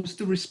it was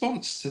the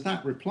response to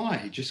that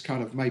reply just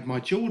kind of made my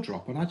jaw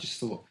drop, and I just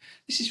thought,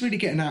 this is really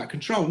getting out of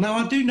control. Now,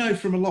 I do know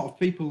from a lot of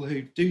people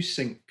who do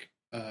sync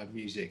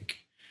music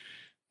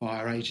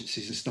via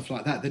agencies and stuff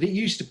like that, that it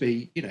used to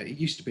be, you know, it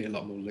used to be a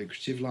lot more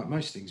lucrative, like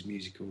most things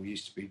musical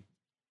used to be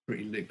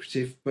pretty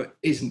lucrative, but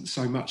isn't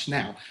so much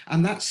now.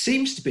 And that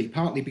seems to be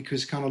partly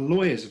because kind of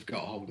lawyers have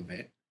got hold of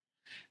it.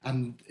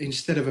 And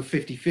instead of a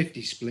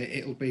 50-50 split,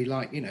 it'll be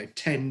like, you know,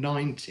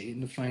 10-90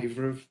 in the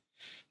favour of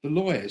the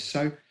lawyers.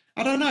 So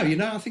I don't know, you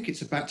know, I think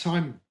it's about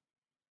time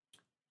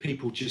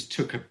people just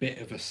took a bit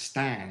of a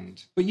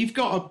stand. But you've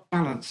got to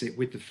balance it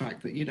with the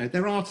fact that, you know,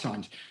 there are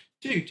times,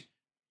 dude,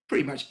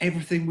 pretty much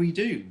everything we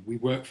do, we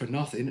work for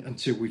nothing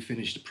until we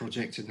finish the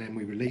project and then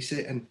we release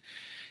it. And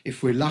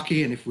if we're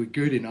lucky and if we're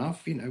good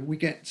enough, you know, we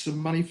get some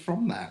money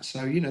from that.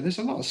 So, you know, there's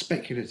a lot of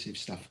speculative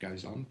stuff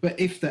goes on. But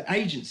if the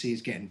agency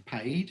is getting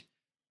paid,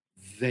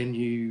 then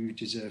you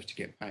deserve to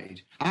get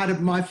paid.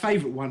 My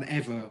favourite one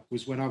ever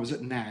was when I was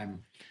at NAMM,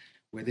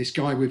 where this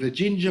guy with a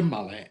ginger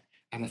mullet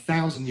and a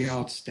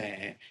 1,000-yard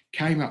stare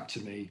came up to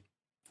me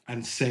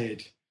and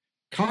said,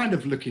 kind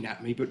of looking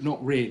at me, but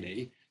not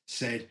really,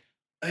 said,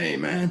 "Hey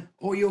man,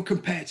 all your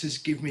competitors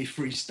give me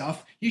free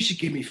stuff. You should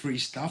give me free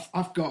stuff.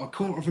 I've got a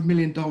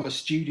 $250,000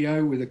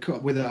 studio with a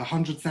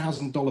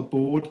 $100,000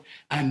 board,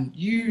 and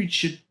you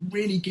should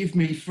really give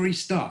me free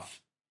stuff."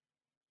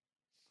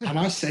 And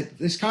I said,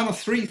 "There's kind of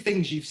three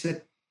things you've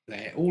said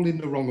there, all in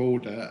the wrong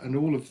order, and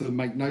all of them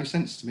make no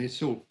sense to me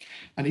at all."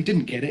 And he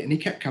didn't get it, and he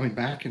kept coming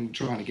back and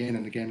trying again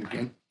and again and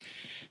again,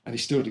 and he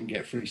still didn't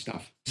get free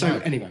stuff. So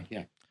anyway,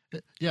 yeah.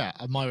 Yeah,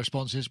 and my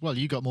response is, well,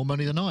 you got more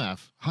money than I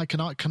have. How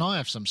can I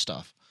have some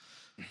stuff?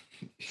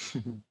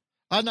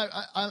 I know.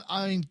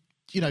 I mean,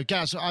 you know,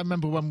 Gaz, I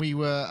remember when we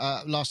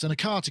were last in a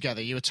car together,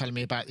 you were telling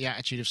me about the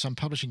attitude of some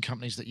publishing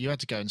companies that you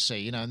had to go and see,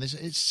 you know, and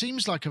it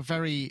seems like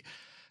it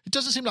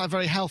doesn't seem like a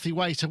very healthy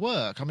way to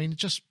work. I mean,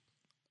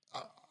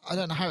 I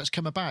don't know how it's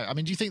come about. I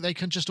mean, do you think they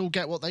can just all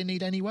get what they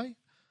need anyway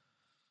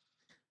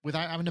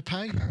without having to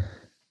pay?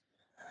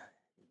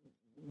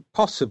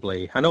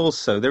 Possibly. And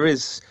also there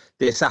is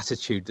this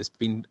attitude that's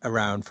been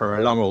around for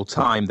a long old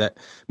time that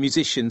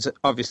musicians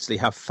obviously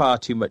have far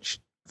too much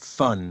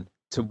fun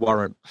to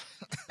warrant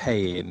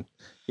paying,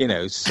 you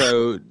know,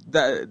 so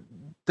that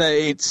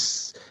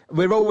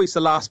we're always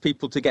the last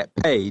people to get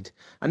paid.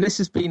 And this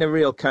has been a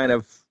real kind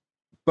of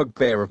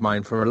bugbear of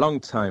mine for a long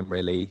time,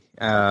 really.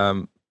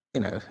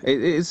 It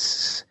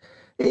is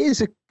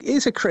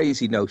a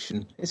crazy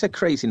notion. It's a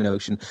crazy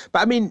notion.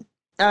 But I mean,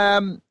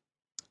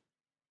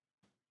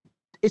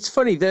 it's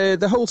funny.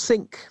 The whole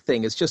sync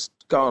thing has just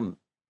gone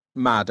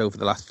mad over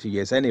the last few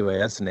years anyway,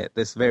 hasn't it?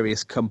 There's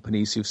various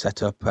companies who've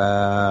set up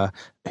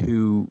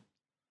who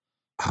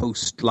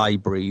host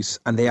libraries,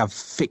 and they have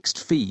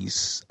fixed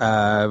fees.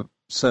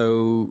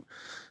 So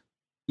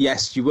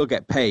yes, you will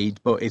get paid,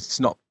 but it's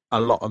not a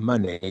lot of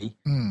money.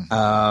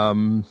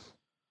 And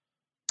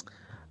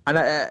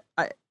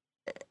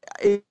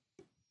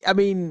I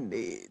mean,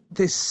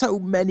 there's so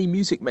many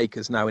music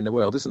makers now in the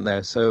world, isn't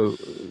there? So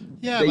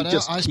yeah, but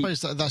I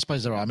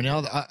suppose there are. I mean,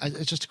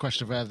 it's just a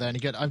question of whether they're any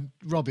good.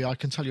 Robbie, I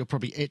can tell you're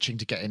probably itching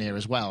to get in here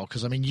as well,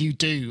 because I mean, you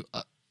do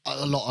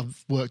a lot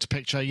of work to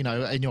picture. You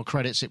know, in your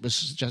credits, it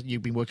was just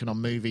you've been working on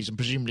movies, and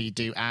presumably you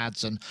do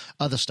ads and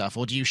other stuff.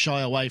 Or do you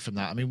shy away from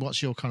that? I mean,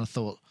 what's your kind of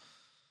thought?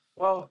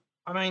 Well,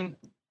 I mean,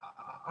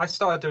 I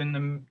started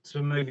doing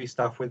some movie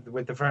stuff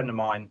with a friend of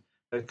mine.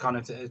 It kind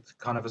of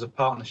as a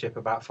partnership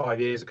about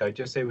 5 years ago.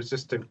 It was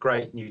just a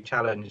great new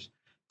challenge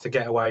to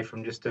get away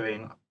from just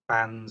doing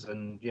bands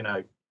and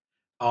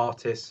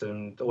artists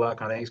and all that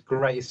kind of thing. It's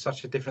great. It's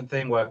such a different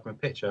thing working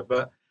with picture.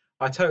 But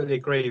I totally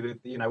agree with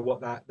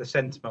what the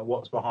sentiment,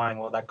 what's behind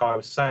what that guy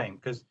was saying,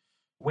 because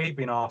we've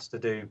been asked to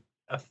do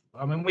a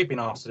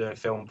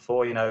film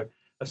before.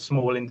 A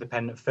small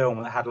independent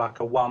film that had like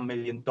a $1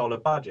 million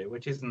budget,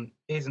 which isn't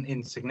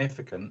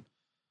insignificant,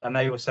 and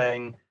they were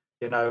saying,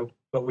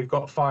 but we've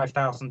got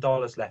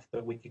 $5,000 left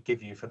that we could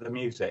give you for the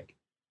music.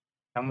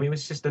 And it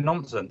was just a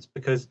nonsense,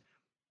 because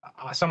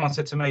someone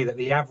said to me that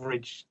the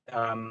average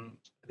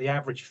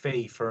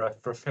fee for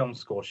a film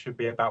score should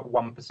be about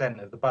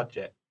 1% of the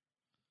budget.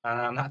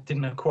 And that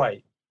didn't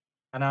equate.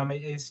 And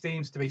it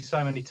seems to be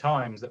so many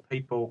times that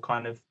people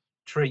kind of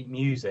treat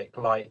music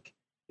like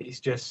it's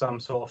just some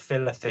sort of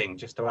filler thing,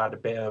 just to add a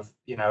bit of,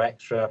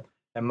 extra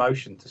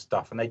emotion to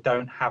stuff. And they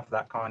don't have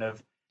that kind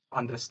of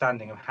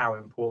understanding of how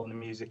important the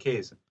music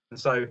is. And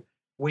so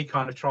we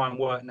kind of try and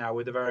work now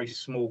with a very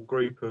small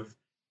group of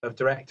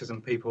directors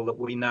and people that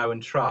we know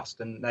and trust,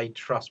 and they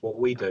trust what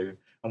we do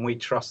and we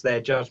trust their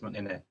judgment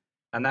in it.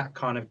 And that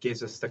kind of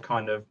gives us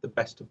the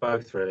best of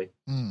both, really.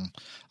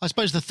 I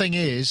suppose the thing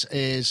is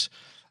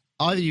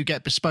either you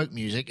get bespoke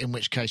music, in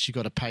which case you've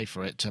got to pay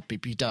for it to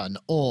be done,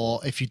 or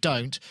if you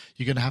don't,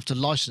 you're going to have to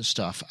license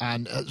stuff.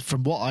 And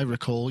from what I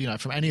recall,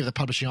 from any of the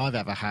publishing I've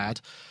ever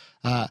had,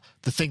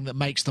 the thing that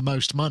makes the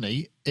most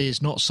money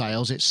is not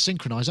sales, it's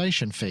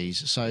synchronization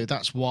fees. So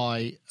that's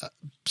why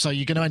so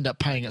you're going to end up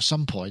paying at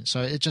some point.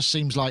 So it just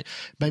seems like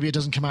maybe it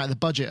doesn't come out of the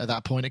budget at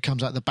that point, it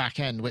comes out the back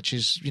end, which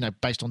is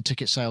based on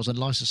ticket sales and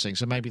licensing.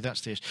 So maybe that's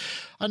the issue.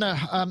 I know.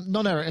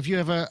 Non-Eric, have you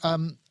ever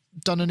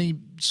done any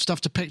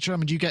stuff to picture? I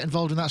mean, do you get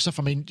involved in that stuff?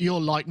 I mean,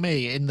 you're like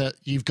me in that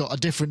you've got a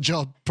different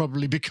job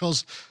probably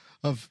because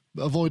of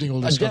avoiding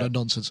all this kind of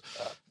nonsense.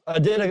 I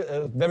did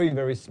a very,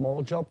 very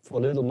small job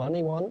for little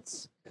money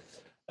once.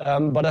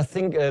 But I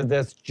think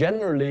there's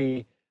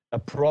generally a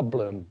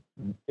problem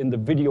in the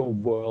video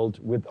world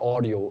with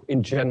audio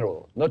in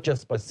general, not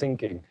just by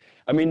syncing.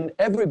 I mean,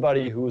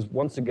 everybody who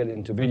wants to get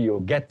into video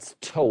gets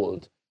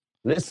told,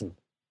 listen,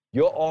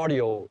 your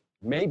audio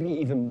may be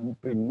even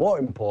be more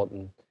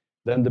important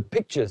than the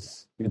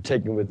pictures you're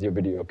taking with your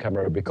video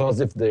camera,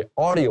 because if the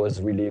audio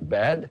is really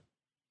bad,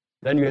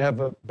 then you have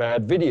a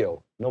bad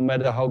video, no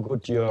matter how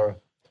good your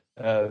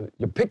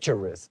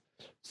picture is.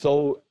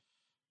 So,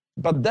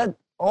 but that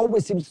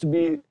always seems to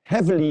be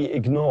heavily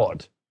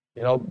ignored,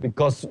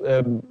 because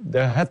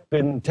there have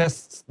been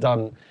tests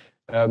done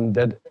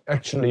that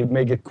actually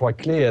make it quite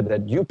clear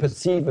that you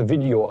perceive a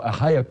video a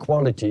higher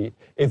quality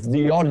if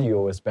the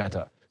audio is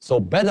better. So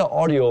better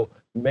audio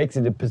makes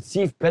it a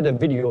perceived better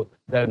video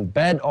than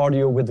bad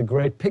audio with a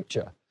great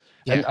picture.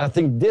 Yeah. And I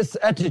think this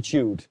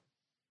attitude,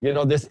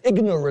 this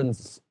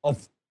ignorance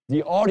of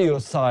the audio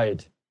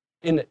side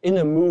in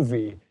a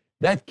movie,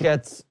 that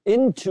gets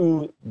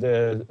into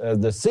the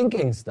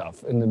syncing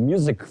stuff and the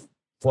music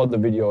for the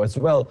video as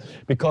well.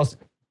 Because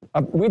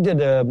we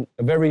did a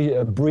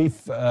very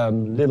brief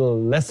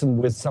little lesson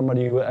with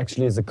somebody who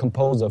actually is a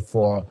composer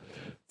for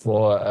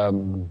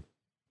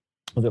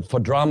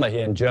drama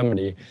here in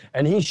Germany.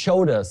 And he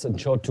showed us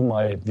and showed to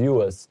my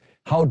viewers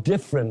how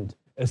different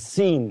a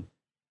scene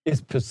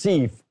is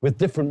perceived with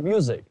different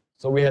music.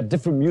 So we had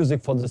different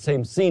music for the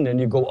same scene, and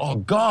you go, oh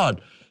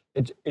God,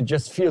 it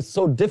just feels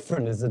so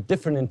different. There's a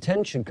different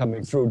intention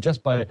coming through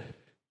just by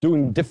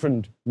doing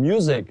different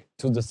music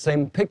to the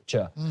same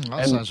picture.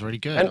 That sounds really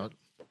good.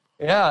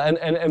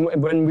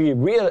 And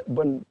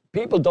when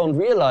people don't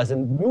realize,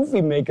 and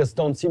movie makers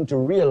don't seem to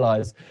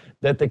realize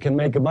that they can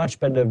make a much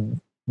better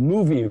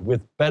movie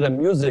with better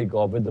music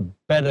or with a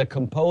better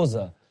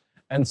composer.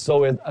 And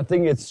so I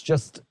think it's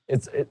just,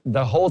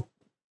 the whole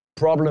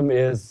problem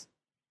is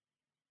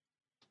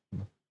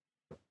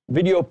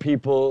video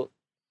people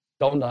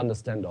don't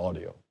understand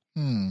audio.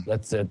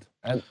 That's it.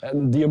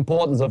 And the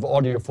importance of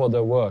audio for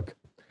their work.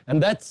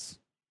 And that's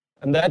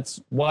And that's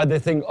why they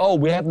think, oh,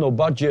 we have no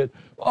budget.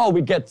 Oh,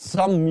 we get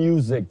some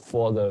music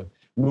for the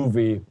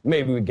movie.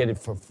 Maybe we get it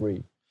for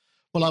free.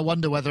 Well, I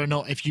wonder whether or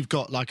not if you've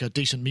got like a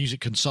decent music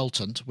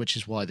consultant, which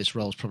is why this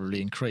role's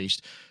probably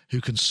increased, who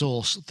can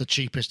source the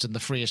cheapest and the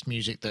freest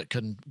music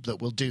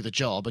that will do the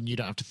job, and you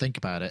don't have to think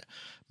about it.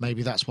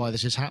 Maybe that's why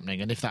this is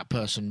happening. And if that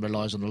person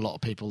relies on a lot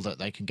of people that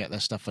they can get their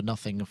stuff for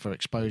nothing for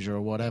exposure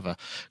or whatever.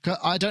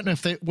 I don't know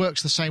if it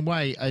works the same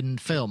way in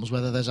films,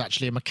 whether there's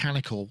actually a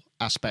mechanical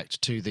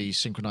aspect to the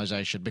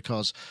synchronization,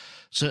 because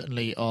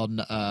certainly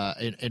on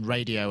in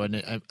radio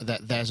and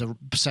there's a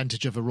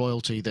percentage of a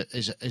royalty that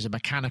is a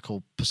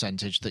mechanical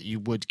percentage that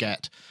you would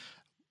get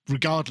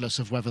regardless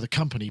of whether the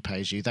company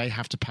pays you. They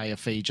have to pay a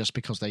fee just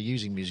because they're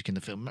using music in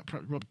the film.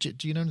 Rob, do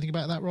you know anything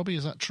about that, Robbie?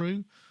 Is that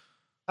true?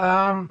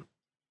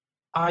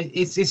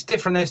 It's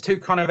different. There's two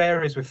kind of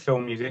areas with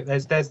film music.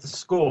 There's the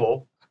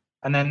score,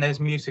 and then there's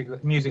music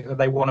that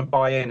they want to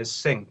buy in as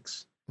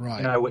syncs.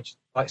 Right. You know, which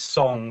like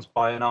songs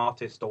by an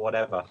artist or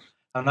whatever,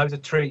 and those are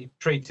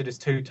treated as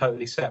two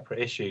totally separate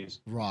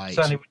issues. Right.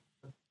 Certainly with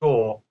the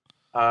score,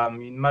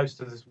 most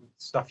of the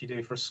stuff you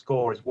do for a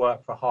score is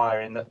work for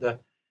hire. In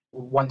that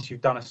once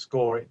you've done a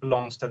score, it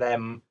belongs to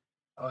them,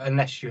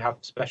 unless you have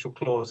special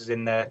clauses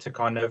in there to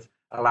kind of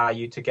allow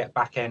you to get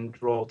back end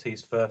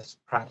royalties for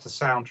perhaps a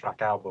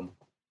soundtrack album.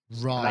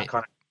 Right. That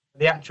kind of,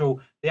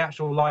 the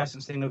actual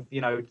licensing of,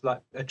 you know,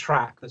 like a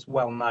track that's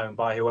well known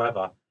by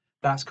whoever,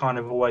 that's kind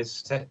of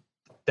always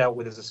dealt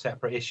with as a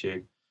separate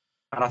issue.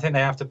 And I think they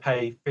have to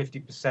pay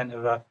 50%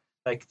 of a.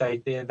 They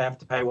have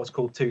to pay what's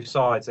called two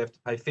sides. They have to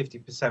pay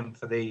 50%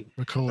 for the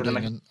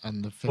recording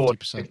and the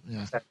 50%.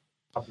 Yeah.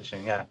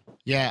 Publishing. Yeah.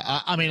 Yeah.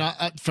 I mean,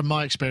 from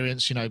my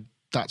experience, you know,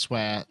 that's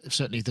where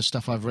certainly the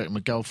stuff I've written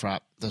with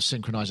Goldfrapp, the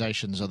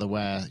synchronizations are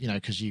where, you know,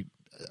 because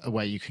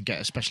where you can get,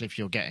 especially if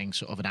you're getting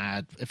sort of an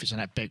ad, if it's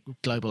a big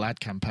global ad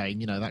campaign,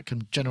 you know, that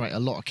can generate a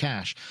lot of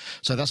cash.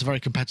 So that's a very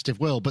competitive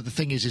world. But the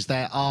thing is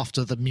they're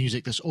after the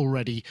music that's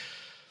already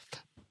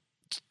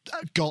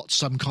got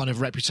some kind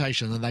of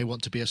reputation and they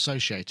want to be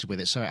associated with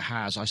it. So it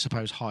has, I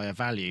suppose, higher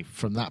value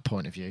from that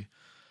point of view.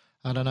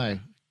 I don't know.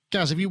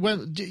 Gaz, are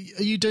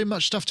you doing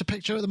much stuff to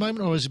picture at the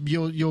moment, or is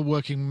you're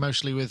working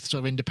mostly with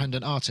sort of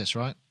independent artists,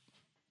 right?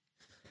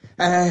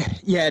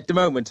 Yeah, at the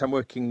moment I'm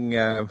working.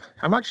 I'm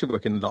actually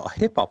working a lot of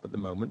hip hop at the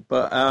moment,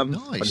 but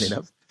nice. Funny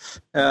enough.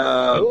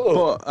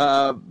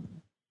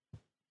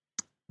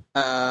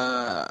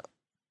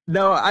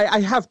 No, I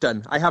have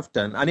done,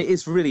 and it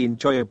is really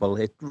enjoyable.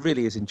 It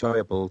really is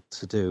enjoyable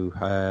to do.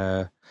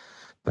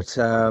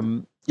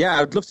 Yeah,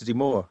 I would love to do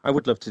more.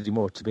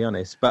 To be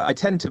honest. But I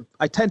tend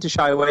to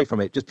shy away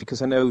from it just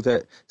because I know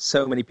that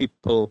so many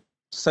people.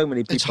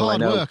 It's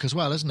hard work as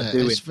well, isn't it?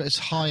 It's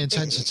high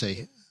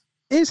intensity.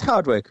 It is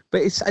hard work,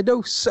 but I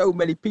know so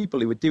many people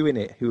who are doing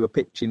it, who are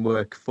pitching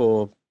work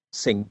for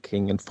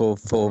syncing and for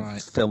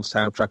right. film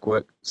soundtrack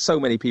work. So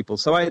many people.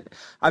 So I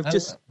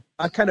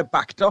kind of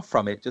backed off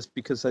from it just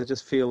because I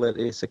just feel that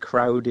it's a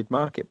crowded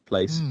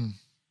marketplace.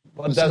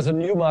 But there's a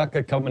new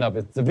market coming up.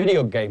 It's the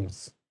video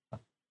games.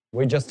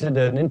 We just did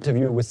an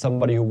interview with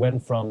somebody who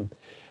went from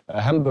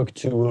Hamburg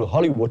to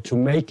Hollywood to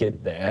make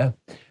it there.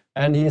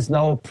 And he's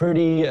now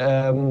pretty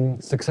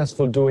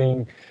successful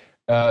doing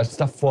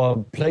stuff for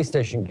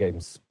PlayStation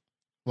games.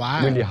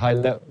 Wow. Really high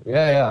level.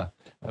 Yeah.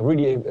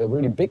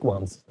 Really big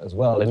ones as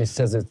well. And he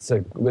says it's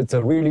a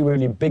really,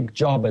 really big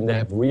job and they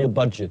have real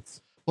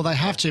budgets. Well, they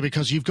have to,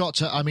 because you've got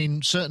to, I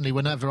mean, certainly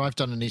whenever I've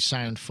done any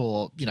sound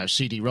for, you know,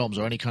 CD-ROMs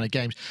or any kind of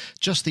games,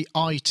 just the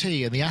IT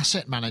and the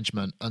asset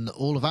management and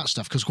all of that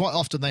stuff, because quite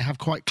often they have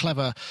quite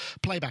clever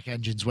playback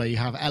engines where you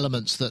have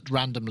elements that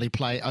randomly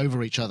play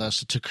over each other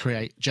to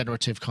create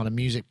generative kind of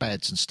music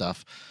beds and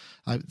stuff.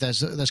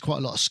 There's quite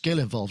a lot of skill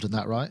involved in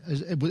that, right?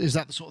 Is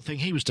that the sort of thing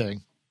he was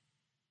doing?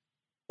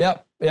 Yeah.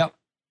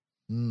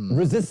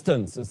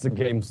 Resistance is the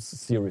game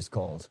series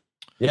called.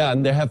 Yeah,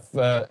 and they have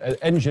an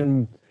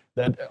engine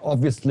that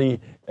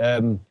obviously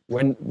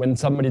when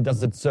somebody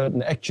does a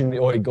certain action,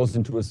 or he goes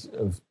into a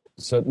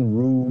certain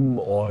room,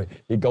 or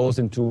he goes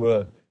into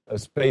a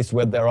space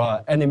where there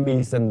are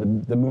enemies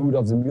and the mood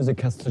of the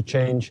music has to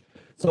change.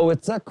 So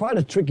it's quite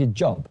a tricky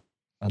job.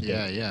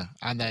 Yeah.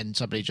 And then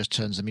somebody just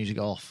turns the music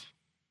off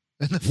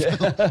in the film.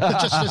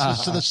 Just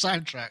listens to the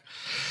soundtrack.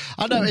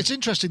 I know, it's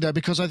interesting though,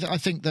 because I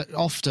think that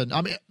often,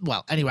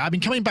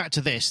 coming back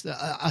to this,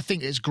 I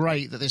think it's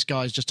great that this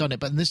guy's just done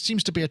it, but this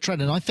seems to be a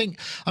trend, and I think,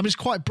 it's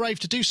quite brave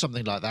to do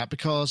something like that,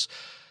 because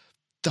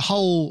the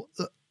whole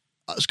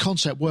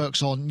concept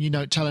works on, you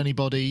don't tell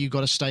anybody, you've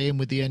got to stay in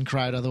with the in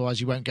crowd,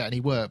 otherwise you won't get any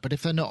work. But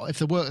if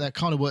that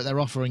kind of work they're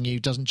offering you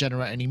doesn't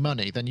generate any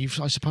money, then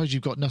I suppose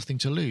you've got nothing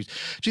to lose.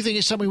 Do you think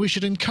it's something we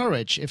should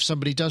encourage if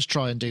somebody does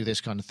try and do this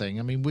kind of thing?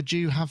 I mean, would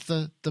you have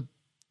the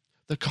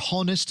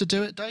cojones to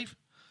do it, Dave?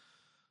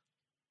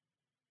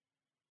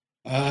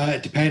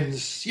 It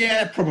depends.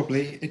 Yeah,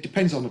 probably. It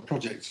depends on the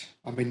project.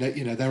 I mean,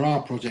 there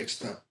are projects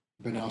that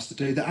been asked to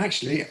do that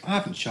actually I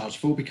haven't charged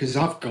for, because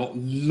I've got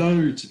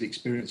loads of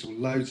experience or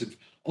loads of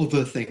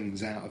other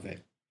things out of it.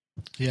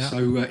 Yeah.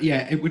 So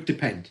it would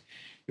depend.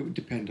 It would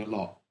depend a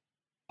lot.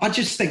 I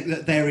just think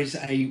that there is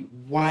a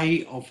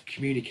way of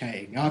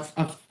communicating.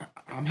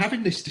 I'm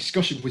having this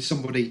discussion with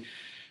somebody,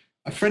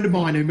 a friend of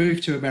mine who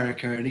moved to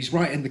America, and he's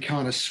right in the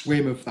kind of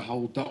swim of the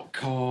whole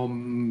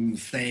 .com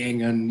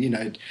thing,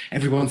 and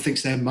everyone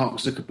thinks they're Mark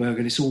Zuckerberg,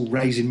 and it's all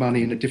raising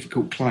money in a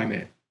difficult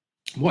climate.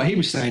 What he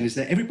was saying is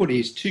that everybody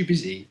is too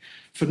busy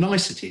for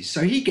niceties,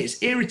 so he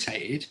gets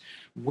irritated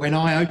when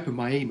I open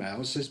my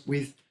emails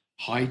with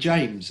 "Hi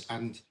James"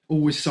 and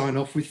always sign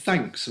off with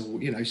thanks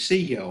or see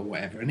you or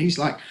whatever. And he's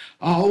like,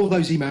 oh, all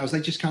those emails, they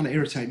just kind of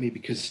irritate me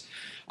because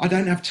I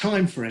don't have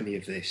time for any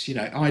of this,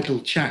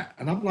 idle chat.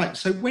 And I'm like,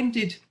 so when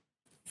did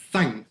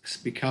thanks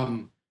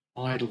become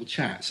idle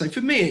chat? So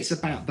for me, it's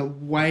about the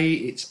way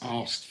it's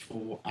asked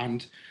for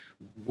and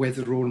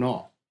whether or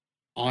not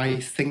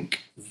I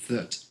think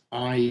that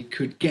I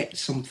could get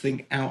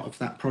something out of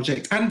that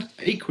project and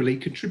equally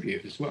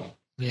contribute as well.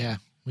 Yeah.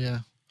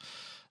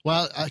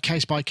 Well, a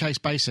case-by-case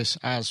basis,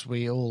 as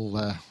we all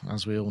know,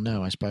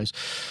 I suppose.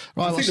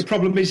 Right, I think the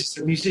problem is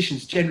that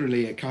musicians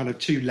generally are kind of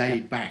too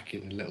laid back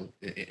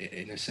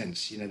in a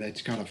sense. They're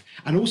kind of,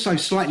 and also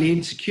slightly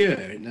insecure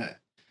in that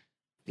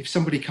if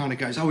somebody kind of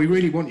goes, "Oh, we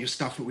really want your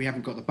stuff, but we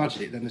haven't got the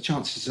budget," then the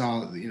chances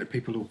are,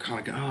 people will kind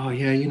of go, "Oh,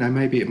 yeah,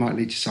 maybe it might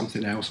lead to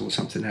something else or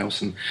something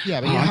else." And yeah,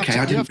 but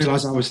I didn't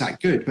realise I was that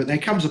good. But there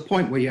comes a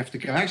point where you have to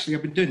go, "Actually,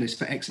 I've been doing this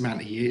for X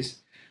amount of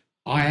years.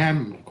 I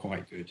am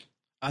quite good."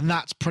 And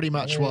that's pretty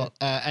much what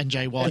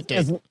NJ White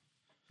did.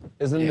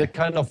 Isn't it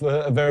kind of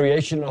a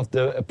variation of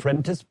the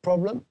apprentice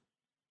problem?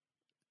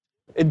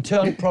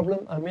 Intern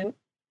problem, I mean?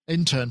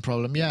 Intern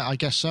problem, yeah, I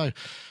guess so.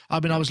 I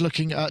mean, I was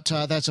looking at,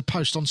 there's a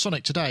post on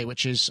Sonic today,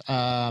 which is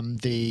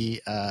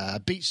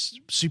the Beats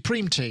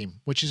Supreme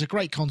team, which is a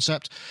great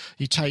concept.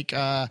 You take,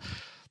 there's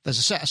a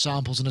set of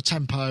samples and a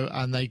tempo,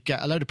 and they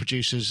get a load of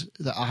producers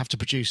that I have to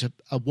produce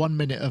a 1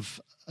 minute of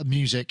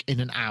music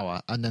in an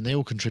hour, and then they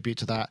all contribute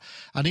to that.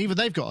 And even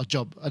they've got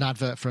an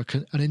advert for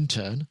an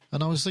intern.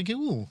 And I was thinking,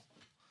 well,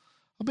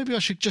 maybe I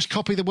should just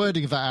copy the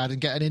wording of that ad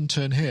and get an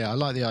intern here. I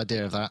like the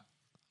idea of that.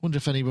 Wonder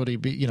if anybody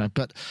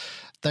but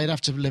they'd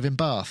have to live in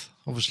Bath,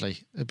 obviously.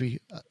 It'd be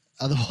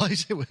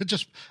otherwise it would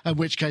just, in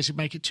which case it'd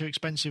make it too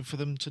expensive for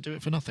them to do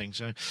it for nothing.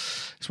 So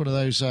it's one of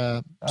those.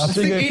 I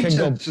think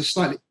interns are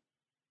slightly.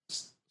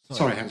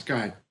 Sorry, Hans, go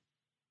ahead.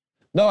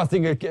 No, I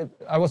think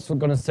I was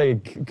going to say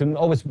it can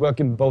always work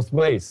in both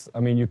ways.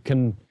 I mean, you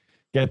can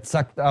get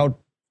sucked out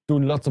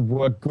doing lots of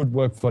work, good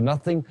work for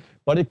nothing,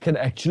 but it can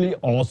actually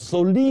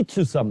also lead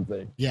to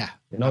something. Yeah.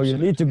 You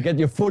need to get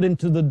your foot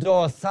into the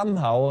door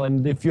somehow,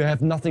 and if you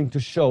have nothing to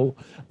show,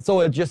 so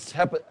it just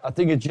happens. I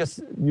think it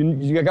just,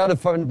 you got to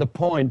find the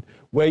point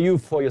where you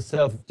for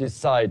yourself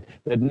decide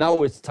that now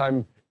it's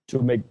time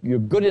to you're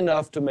good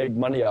enough to make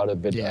money out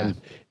of it. Yeah.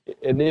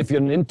 And if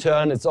you're an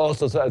intern, it's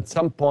also so at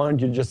some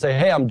point you just say,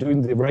 hey, I'm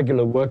doing the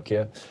regular work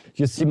here.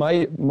 You see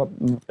right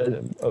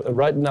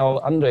now,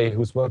 Andre,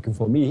 who's working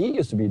for me, he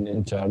used to be an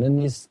intern and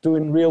he's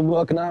doing real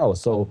work now.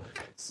 So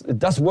it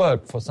does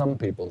work for some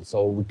people.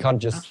 So we can't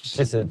just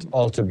miss it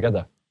all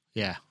together.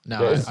 Yeah.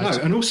 No.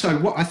 And also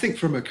what I think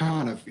from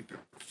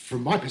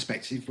my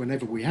perspective,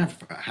 whenever we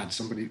have had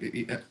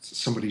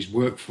somebody's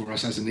worked for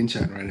us as an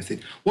intern or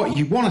anything, what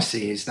you want to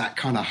see is that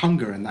kind of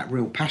hunger and that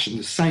real passion,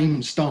 the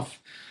same stuff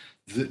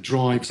that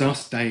drives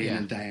us day in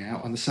and day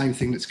out, and the same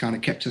thing that's kind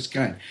of kept us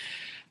going.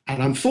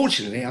 And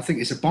unfortunately, I think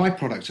it's a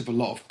byproduct of a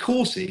lot of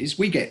courses.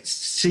 We get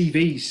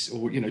CVs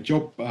or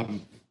job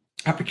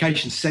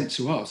applications sent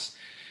to us,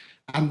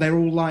 and they're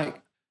all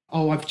like,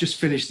 "Oh, I've just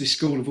finished this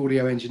School of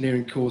Audio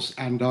Engineering course,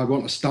 and I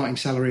want a starting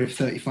salary of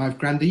 35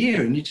 grand a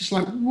year." And you're just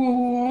like,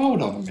 "Whoa,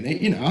 hold on a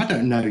minute! I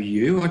don't know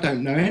you. I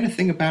don't know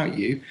anything about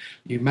you.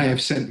 You may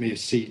have sent me a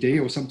CD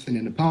or something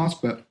in the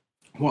past, but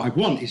what I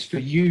want is for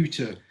you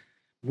to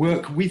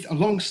work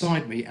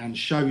alongside me and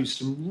show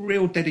some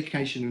real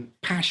dedication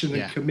and passion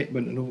and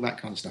commitment and all that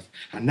kind of stuff."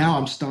 And now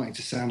I'm starting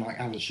to sound like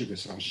Alan Sugar,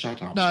 so I'll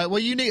shut up. No,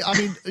 well,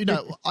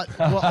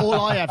 all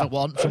I ever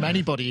want from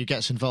anybody who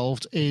gets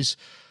involved is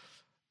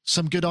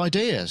some good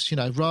ideas,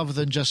 rather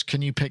than just,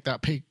 can you pick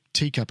that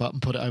teacup up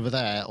and put it over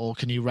there, or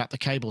can you wrap the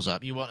cables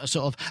up? You want a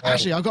sort of,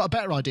 actually, I've got a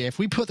better idea. If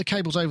we put the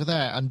cables over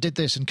there and did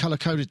this and color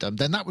coded them,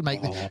 then that would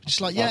make just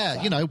like,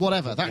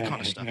 whatever, that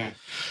kind of stuff. Yeah.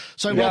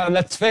 So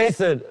let's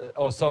face it.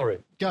 Oh, sorry.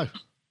 Go.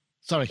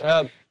 Sorry.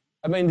 I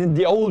mean, in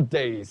the old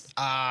days,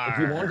 if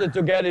you wanted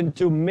to get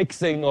into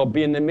mixing or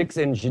being a mix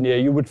engineer,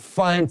 you would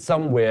find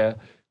somewhere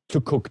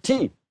to cook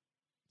tea.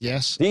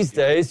 Yes. These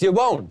days, you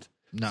won't.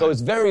 No. So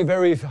it's very,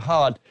 very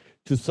hard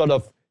to sort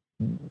of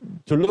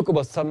to look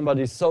over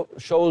somebody's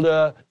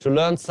shoulder, to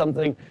learn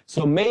something.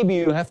 So maybe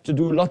you have to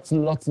do lots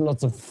and lots and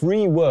lots of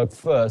free work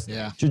first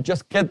to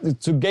just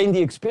to gain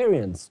the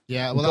experience.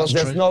 Yeah, well, because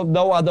that's there's true.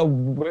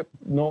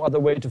 no other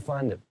way to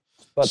find it.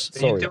 But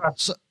sorry.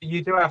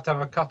 You do have to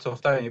have a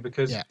cutoff, don't you?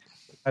 Because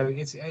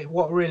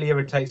what really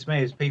irritates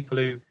me is people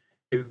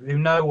who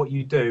know what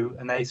you do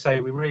and they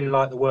say, "We really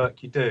like the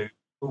work you do,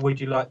 but would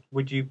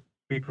you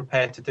be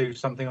prepared to do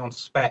something on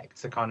spec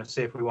to kind of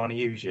see if we want to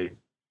use you?"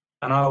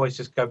 And I always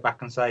just go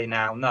back and say,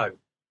 now, no,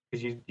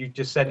 because you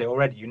just said it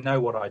already. You know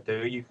what I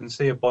do. You can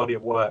see a body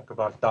of work that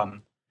I've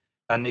done.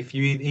 And if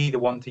you either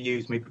want to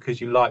use me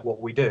because you like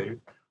what we do,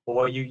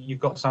 or you've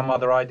got some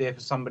other idea for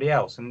somebody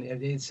else. And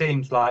it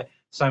seems like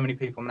so many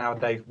people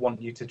nowadays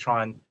want you to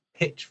try and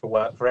pitch for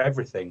work for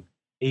everything,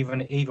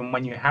 even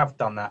when you have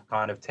done that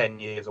kind of 10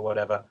 years or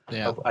whatever,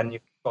 and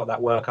you've got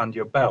that work under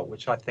your belt,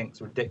 which I think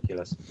is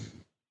ridiculous.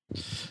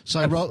 So,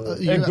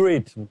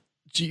 agreed.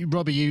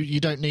 Robbie, you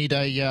don't need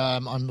a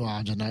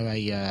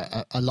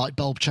light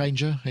bulb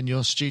changer in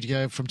your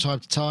studio from time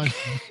to time.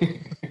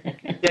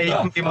 Yeah, you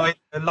can be my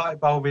light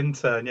bulb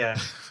intern. Yeah.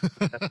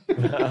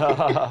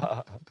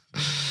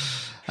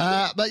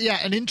 But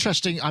yeah, an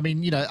interesting. I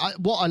mean,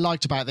 what I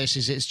liked about this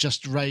is it's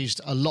just raised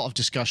a lot of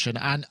discussion,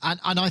 and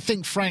I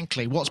think,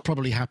 frankly, what's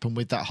probably happened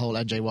with that whole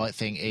NJ White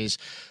thing is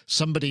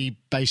somebody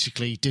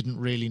basically didn't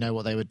really know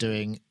what they were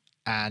doing,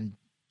 and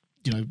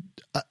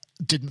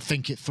didn't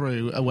think it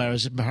through,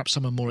 whereas perhaps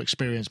someone more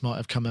experienced might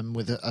have come in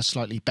with a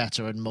slightly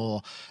better and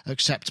more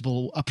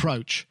acceptable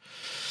approach.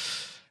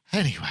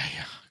 Anyway,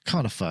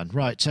 kind of fun.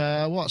 Right,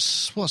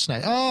 what's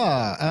next?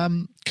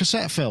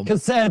 Cassette film.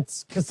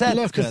 Cassettes.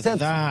 Look at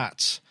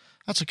that.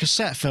 That's a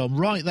cassette film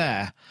right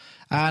there.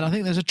 And I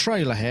think there's a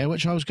trailer here,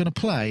 which I was going to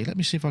play. Let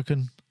me see if I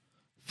can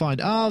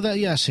find...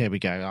 yes, here we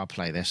go. I'll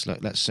play this. Look,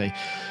 let's see.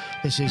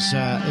 This is...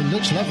 it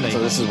looks lovely. So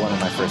this is one of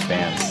my first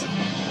bands.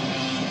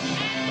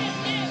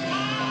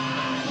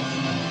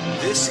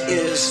 This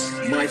is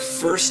my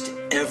first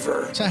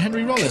ever Is that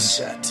Henry Rollins?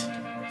 cassette.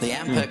 The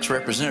Ampex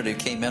representative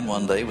came in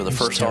one day with the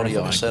first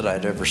audio cassette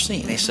I'd ever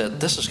seen. He said,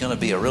 "This is going to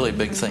be a really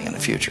big thing in the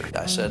future."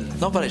 I said,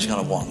 "Nobody's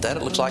going to want that.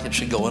 It looks like it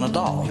should go in a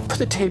doll." You put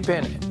the tape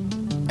in,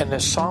 and a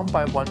song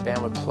by one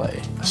band would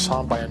play, a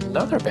song by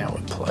another band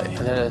would play,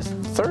 and then a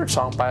third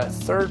song by a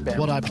third band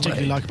What would I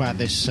particularly play. like about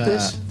this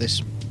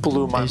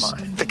Blew my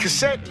mind. The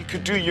cassette, you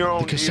could do your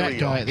own cassette dealio.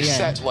 guy at the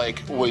Cassette, end.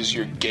 was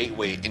your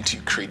gateway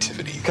into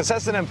creativity.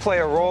 Cassettes didn't play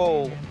a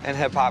role in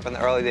hip-hop in the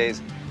early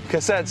days.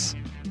 Cassettes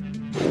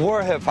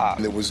were hip-hop.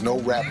 There was no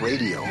rap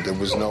radio. There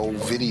was no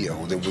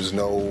video. There was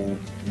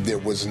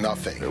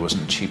nothing. It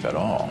wasn't cheap at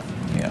all.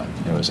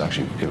 It was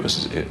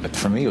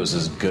for me, it was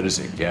as good as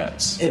it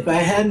gets. If I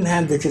hadn't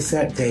had the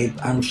cassette tape,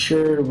 I'm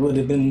sure it would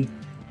have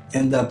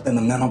end up in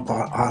a mental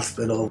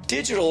hospital.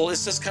 Digital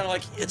is just kind of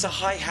like, it's a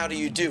hi, how do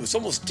you do? It's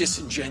almost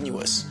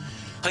disingenuous.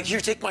 Like, here,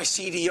 take my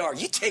CDR.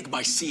 You take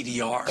my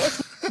CDR.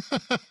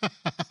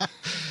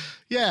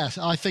 Yeah,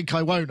 I think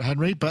I won't,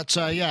 Henry. But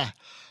I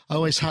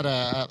always had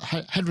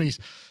Henry's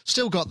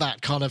still got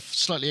that kind of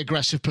slightly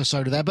aggressive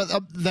persona there. But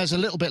there's a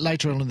little bit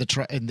later on in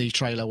the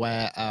trailer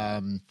where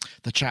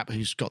the chap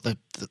who's got the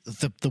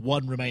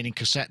one remaining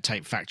cassette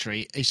tape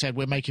factory, he said,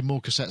 "We're making more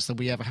cassettes than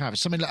we ever have."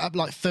 It's something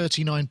like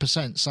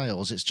 39%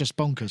 sales. It's just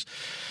bonkers.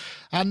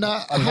 And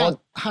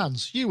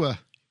Hans, you were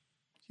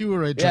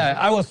interested. Yeah,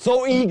 I was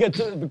so eager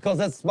because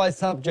that's my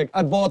subject.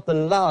 I bought the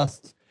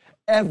last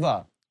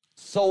ever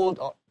sold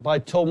by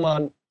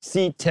Thomann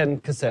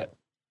C10 cassette.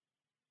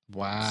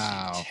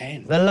 Wow.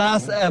 C10. The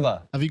last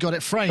ever. Have you got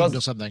it framed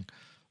or something?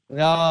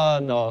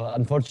 No,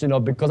 unfortunately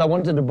not, because I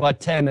wanted to buy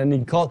 10, and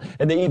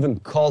they even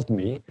called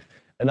me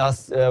and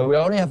asked, "We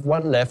only have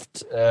one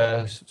left.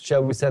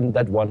 Shall we send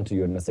that one to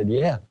you?" And I said,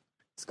 "Yeah,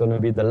 it's going to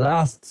be the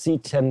last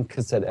C10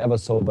 cassette ever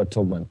sold by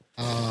Thomann."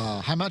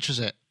 How much is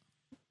it?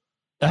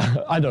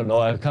 I don't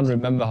know. I can't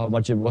remember how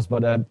much it was,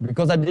 but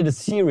because I did a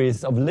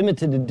series of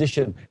limited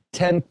edition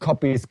 10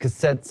 copies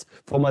cassettes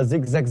for my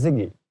Zig Zag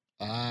Ziggy.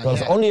 It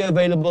was only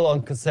available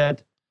on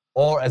cassette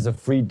or as a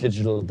free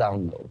digital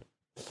download.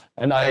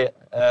 And I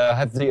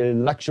have the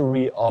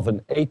luxury of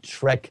an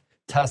 8-track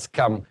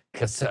Tascam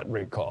cassette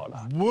recorder.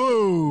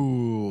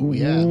 Whoa!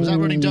 Yeah, was that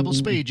running double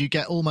speed? You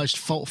get almost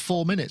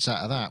 4 minutes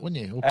out of that,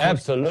 wouldn't you?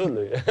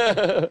 Absolutely.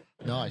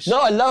 Nice.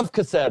 No, I love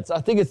cassettes.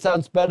 I think it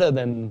sounds better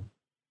than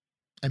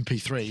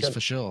MP3s, for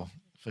sure.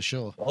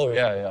 Oh,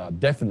 yeah,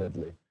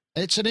 definitely.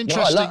 It's an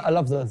interesting... I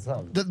love the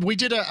sound. We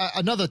did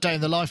another Day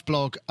in the Life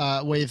blog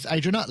with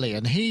Adrian Utley,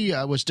 and he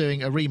was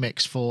doing a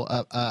remix for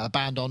a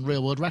band on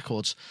Real World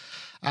Records.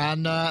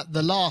 And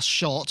the last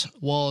shot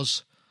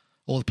was,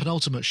 or the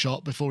penultimate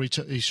shot before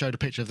he showed a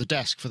picture of the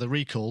desk for the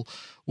recall,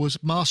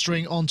 was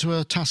mastering onto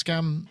a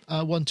Tascam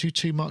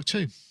 122 Mark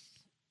II.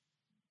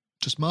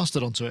 Just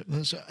mastered onto it.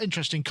 It's an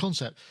interesting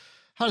concept.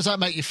 How does that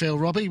make you feel,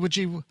 Robbie?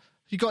 You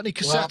got any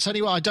cassettes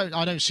anywhere? I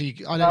don't see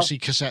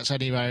cassettes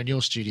anywhere in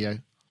your studio.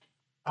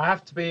 I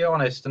have to be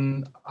honest,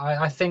 and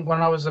I think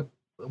when I was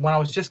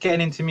just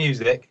getting into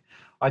music,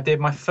 I did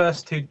my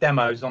first 2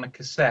 demos on a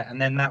cassette,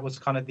 and then that was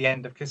kind of the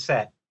end of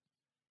cassette.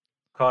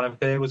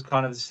 It was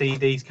kind of the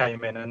CDs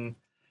came in, and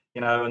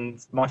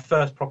and my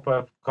first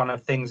proper kind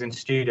of things in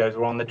studios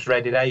were on the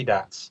dreaded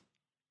ADATs.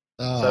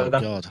 Oh,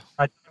 God!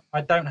 I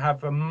don't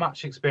have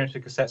much experience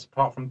with cassettes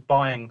apart from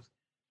buying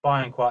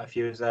quite a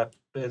few as a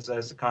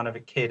kind of a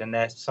kid, and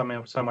they're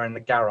somewhere in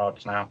the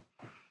garage now.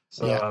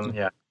 So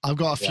yeah. I've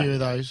got a few of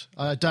those.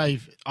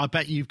 Dave, I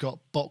bet you've got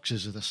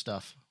boxes of the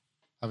stuff,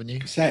 haven't you?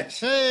 Cassettes.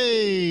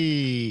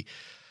 Hey!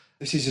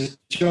 This is a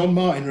John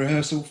Martin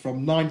rehearsal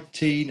from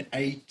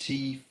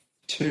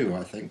 1982,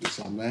 I think,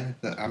 that's on there,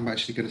 that I'm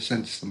actually going to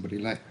send to somebody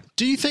later.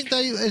 Do you think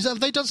have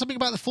they done something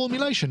about the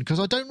formulation? Because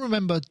I don't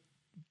remember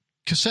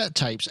cassette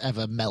tapes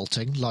ever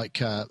melting like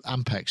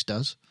Ampex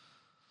does?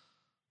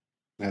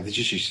 No, they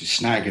just used to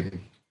snag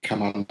and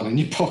come on in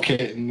your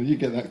pocket, and you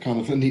get that kind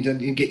of, and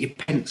you get your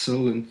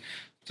pencil and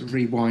to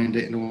rewind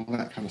it and all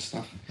that kind of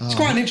stuff. It's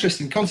quite an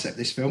interesting concept,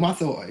 this film. I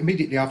thought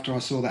immediately after I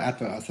saw that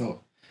advert, I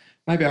thought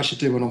maybe I should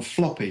do one on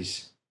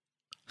floppies.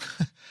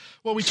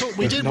 Well, we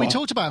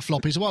talked about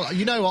floppies. Well,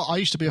 you know what? I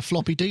used to be a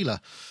floppy dealer.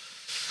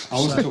 I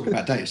wasn't talking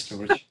about data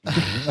storage.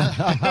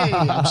 Hey,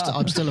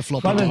 I'm still a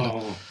floppy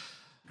dealer.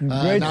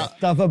 Great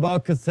stuff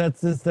about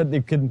cassettes is that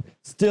you can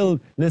still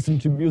listen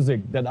to music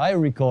that I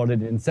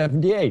recorded in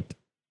 '78,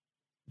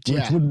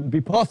 which wouldn't be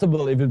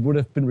possible if it would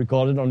have been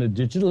recorded on a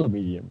digital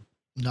medium.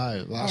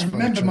 No, that's I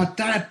remember my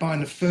dad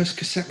buying the first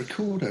cassette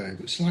recorder. It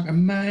was like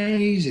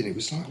amazing. It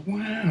was like,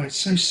 wow, it's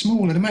so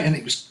small and amazing. And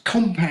it was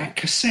compact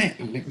cassette,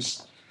 and it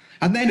was.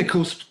 And then, of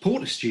course,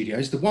 Porter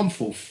Studios, the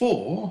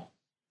 144.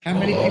 How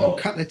many people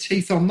cut their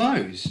teeth on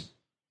those?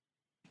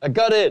 I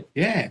got it.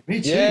 Yeah,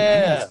 me too.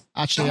 Yeah, man.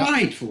 Actually, I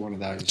paid for one of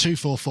those.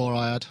 244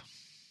 I had.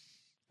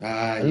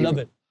 I love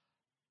it.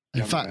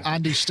 In fact,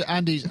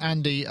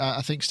 Andy,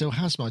 I think still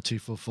has my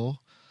 244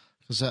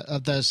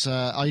 because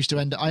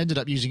I ended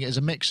up using it as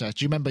a mixer.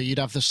 Do you remember you'd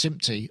have the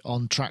Simpty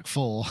on track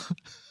 4,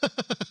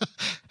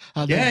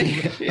 and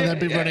then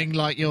be running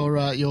like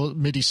your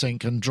MIDI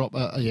sync and drop.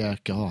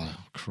 God,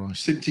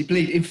 Christ. Simpty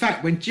Bleed. In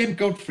fact, when Jem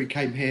Godfrey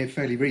came here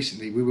fairly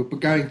recently, we were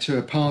going to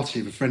a party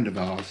of a friend of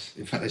ours.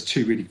 In fact, there's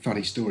two really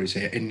funny stories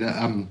here.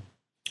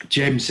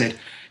 Jem said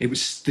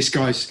it's the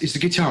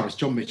guitarist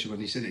John Mitchell,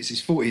 and he said it's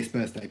his 40th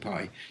birthday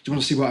party. Do you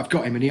want to see what I've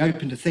got him? And he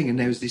opened a thing, and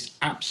there was this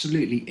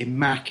absolutely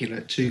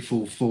immaculate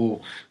 244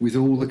 with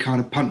all the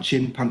kind of punch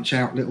in, punch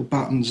out little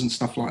buttons and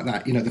stuff like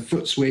that. You know, the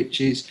foot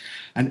switches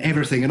and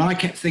everything. And I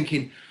kept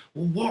thinking,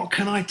 well, what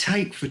can I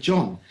take for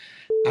John?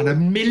 And a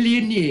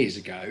million years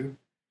ago,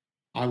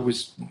 I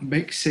was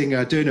mixing,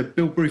 doing a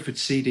Bill Bruford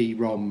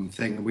CD-ROM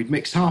thing, and we'd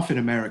mixed half in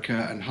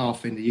America and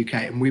half in the UK,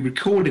 and we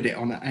recorded it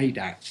on an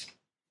ADAT.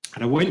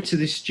 And I went to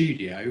this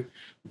studio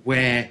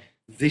where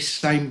this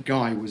same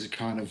guy was a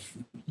kind of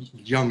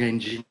young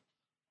engineer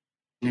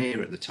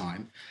at the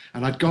time.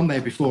 And I'd gone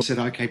there before, said,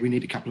 okay, we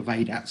need a couple of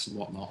ADATs and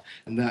whatnot.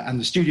 And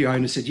the studio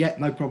owner said, yeah,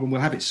 no problem,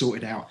 we'll have it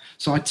sorted out.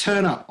 So I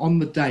turn up on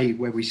the day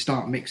where we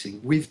start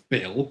mixing with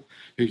Bill,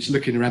 who's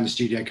looking around the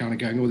studio kind of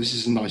going, oh, this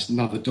is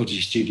another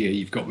dodgy studio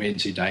you've got me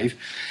into, Dave.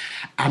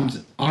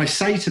 And I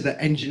say to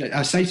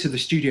the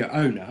studio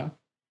owner,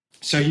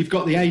 so you've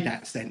got the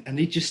ADATs then, and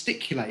he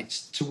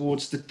gesticulates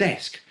towards the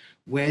desk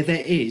where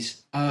there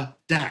is a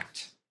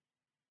DAT.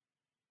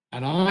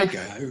 And I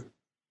go,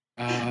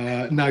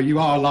 no, you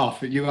are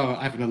laughing. You are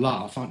having a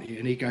laugh, aren't you?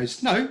 And he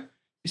goes, no,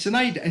 it's an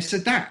ADAT. It's a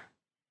DAT.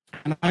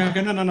 And I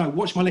go, no,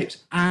 watch my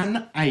lips.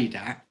 An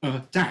ADAT,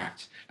 a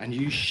DAT. And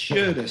you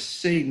should have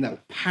seen the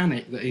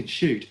panic that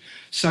ensued.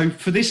 So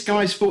for this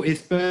guy's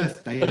 40th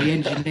birthday, the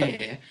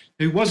engineer,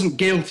 who wasn't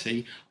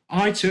guilty,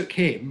 I took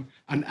him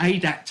an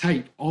ADAT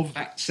tape of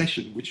that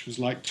session, which was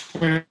like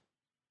 20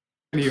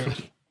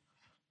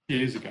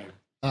 years ago.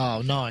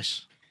 Oh,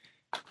 nice.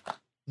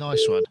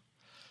 Nice one.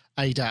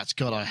 ADATs,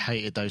 God, I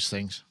hated those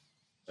things.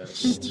 I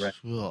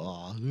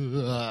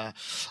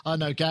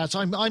know, Gaz,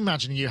 I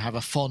imagine you have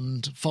a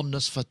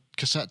fondness for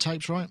cassette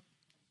tapes, right?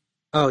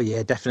 Oh,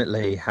 yeah,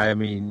 definitely. I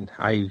mean,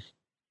 I've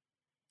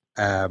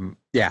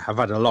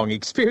had a long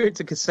experience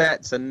of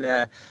cassettes, and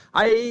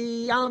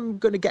I am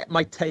going to get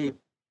my tape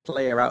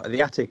player out of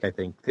the attic. I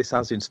think this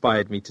has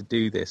inspired me to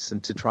do this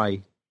and to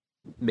try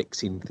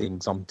mixing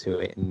things onto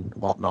it and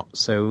whatnot.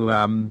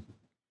 So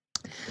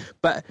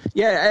but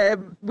yeah,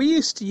 we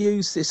used to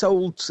use this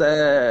old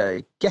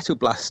Ghetto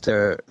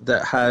Blaster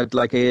that had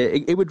like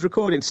it would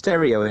record in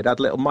stereo. It had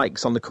little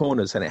mics on the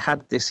corners, and it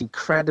had this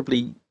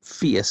incredibly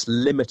fierce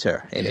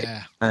limiter in it.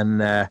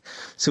 And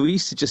so we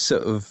used to just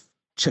sort of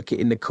chuck it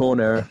in the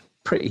corner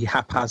pretty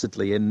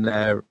haphazardly, and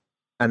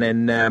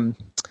then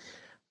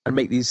and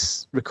make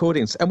these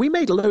recordings. And we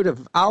made a load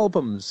of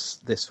albums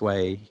this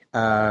way,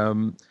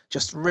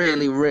 just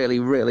really, really,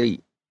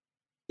 really,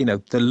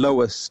 the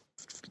lowest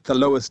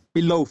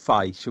below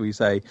fi, shall we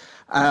say.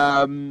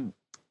 And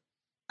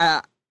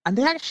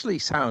they actually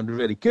sound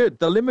really good.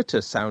 The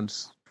limiter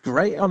sounds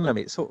great on them.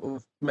 It sort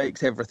of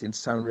makes everything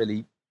sound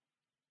really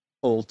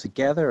all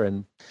together.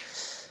 And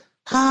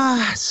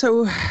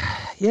so,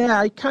 yeah,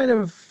 I kind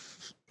of,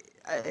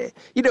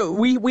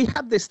 we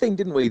had this thing,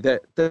 didn't we,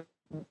 that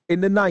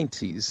in the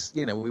 90s,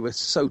 we were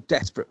so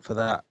desperate for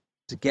that,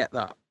 to get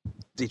that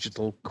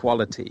digital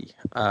quality,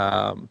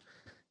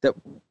 that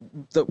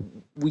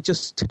we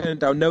just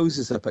turned our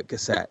noses up at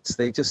cassettes.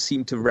 They just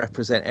seem to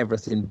represent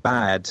everything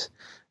bad.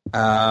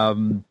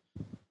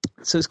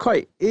 So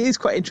it is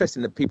quite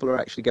interesting that people are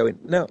actually going,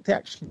 no, they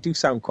actually do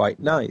sound quite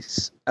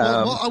nice.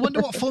 Well, I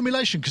wonder what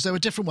formulation, because there were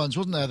different ones,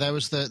 wasn't there? There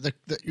was the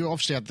you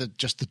obviously had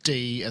just the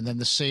D, and then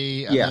the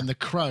C, and then the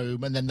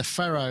chrome, and then the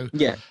ferro,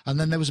 and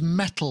then there was a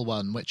metal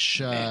one,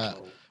 which I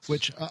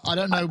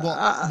don't know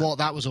what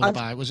that was all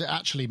about. Was it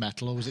actually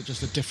metal, or was it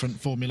just a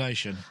different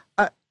formulation?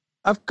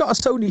 I've got a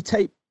Sony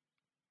tape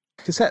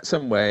cassette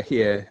somewhere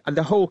here, and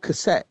the whole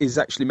cassette is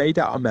actually made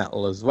out of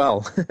metal as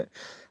well.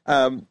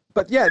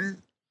 But yeah,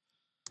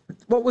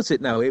 what was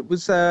it now? It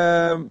was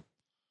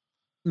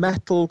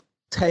metal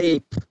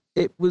tape.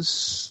 It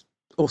was,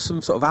 or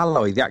some sort of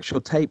alloy. The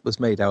actual tape was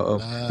made out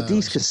of. But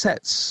these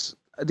cassettes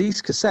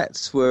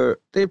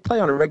they'd play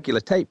on a regular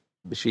tape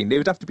machine. They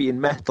would have to be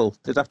in metal.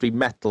 They'd have to be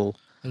metal.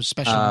 There was a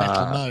special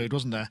metal mode,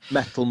 wasn't there?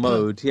 Metal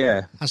mode,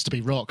 yeah. Has to be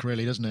rock,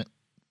 really, doesn't it?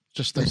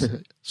 Just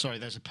sorry,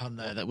 there's a pun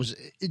there.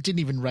 It didn't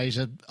even raise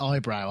an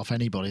eyebrow off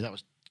anybody. That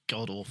was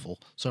god awful.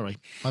 Sorry,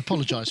 I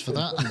apologise for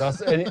that.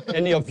 Does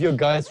any of you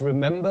guys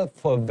remember?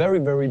 For a very,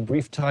 very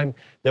brief time,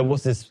 there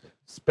was this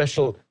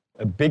special,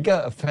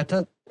 a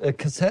fatter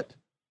cassette.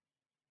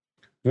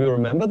 Do you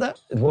remember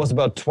that? It was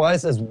about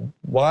twice as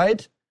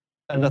wide,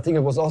 and I think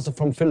it was also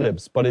from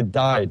Philips, but it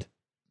died.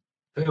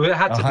 It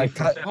had to be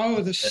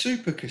the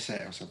super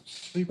cassette or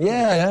something.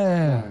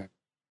 Yeah.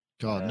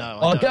 God, no.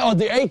 Oh,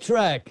 the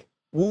 8-track.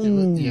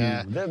 Ooh,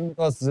 yeah, that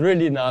was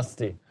really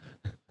nasty.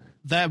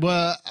 There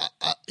were,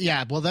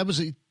 there was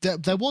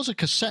a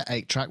cassette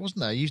 8-track,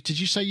 wasn't there? Did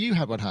you say you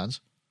had one,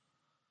 Hans?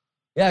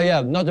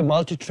 Yeah, not a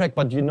multi-track,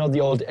 but you know the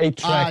old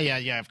 8-track.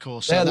 Yeah, of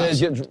course.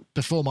 That's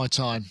before my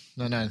time.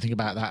 Don't know anything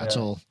about that at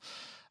all.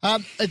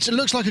 It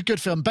looks like a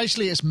good film.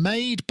 Basically, it's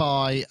made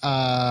by...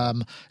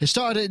 it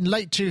started in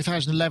late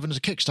 2011 as a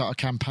Kickstarter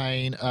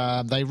campaign.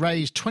 They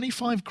raised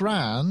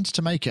 $25,000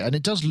 to make it, and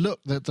it does look...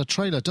 The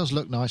trailer does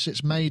look nice.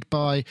 It's made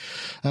by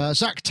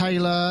Zach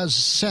Taylor,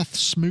 Seth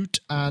Smoot,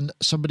 and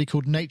somebody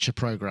called Nature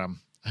Program,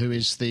 who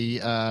is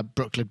the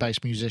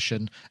Brooklyn-based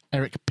musician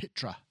Eric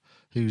Pitra,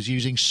 who's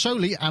using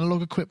solely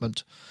analog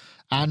equipment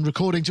and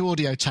recording to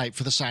audio tape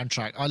for the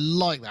soundtrack. I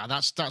like that.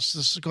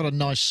 That's got a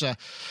nice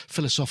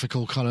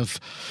philosophical kind of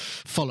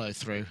follow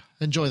through.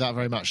 Enjoy that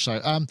very much.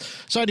 So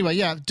anyway,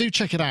 yeah, do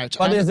check it out.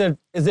 But is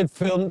it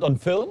filmed on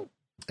film?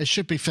 It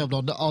should be filmed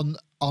on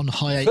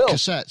high 8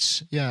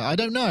 cassettes. Yeah, I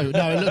don't know.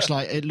 No, it looks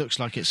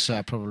like it's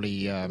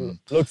probably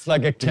looks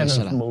like a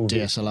Canon movie.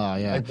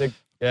 DSLR. Yeah, I think,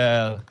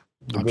 yeah.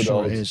 I'm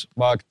sure it is.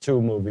 Mark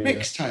II movie.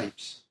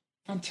 Mixtapes,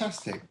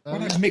 fantastic. Why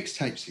don't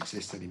mixtapes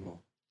exist anymore?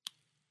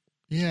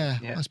 Yeah,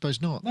 I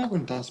suppose not. No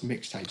one does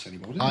mixtapes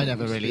anymore. I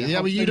never really.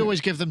 Yeah, well, you'd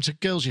always give them to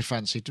girls you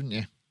fancied, didn't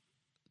you,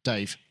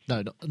 Dave?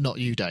 No, not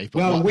you, Dave.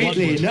 But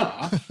weirdly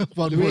enough,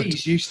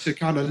 Louise used to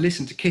kind of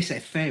listen to Kiss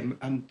FM,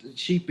 and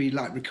she'd be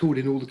like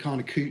recording all the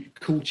kind of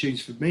cool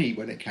tunes for me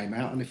when it came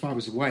out. And if I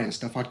was away and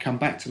stuff, I'd come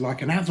back to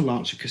like an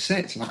avalanche of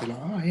cassettes, and I'd be like,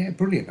 oh yeah,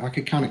 brilliant! I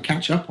could kind of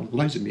catch up on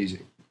loads of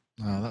music.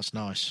 Oh, that's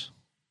nice.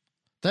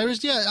 There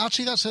is,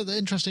 actually, that's an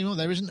interesting one.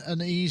 There isn't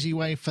an easy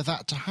way for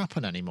that to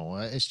happen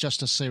anymore. It's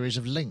just a series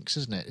of links,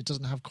 isn't it? It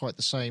doesn't have quite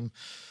the same.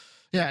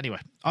 Yeah. Anyway,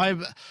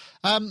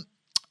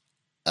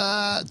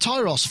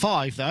 Tyros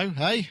 5 though.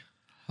 Hey,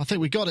 I think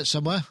we got it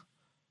somewhere.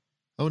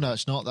 Oh no,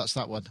 it's not. That's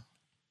that one.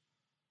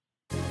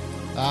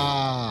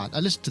 Now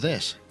listen to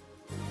this.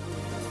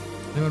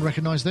 Anyone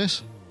recognise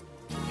this?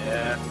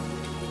 Yeah.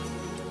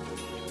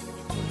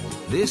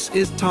 This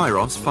is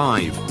Tyros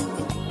 5.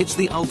 It's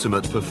the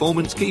ultimate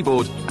performance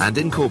keyboard and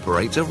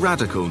incorporates a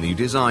radical new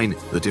design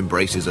that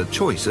embraces a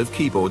choice of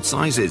keyboard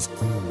sizes.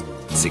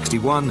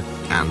 61,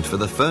 and for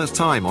the first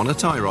time on a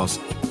Tyros,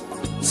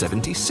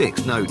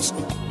 76 notes.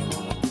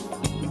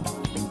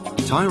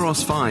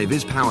 Tyros 5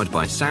 is powered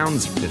by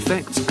sounds,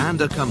 effects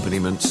and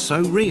accompaniments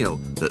so real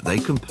that they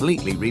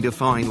completely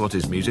redefine what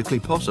is musically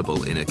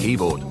possible in a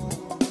keyboard.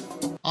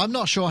 I'm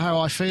not sure how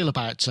I feel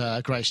about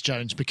Grace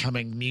Jones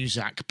becoming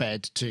Muzak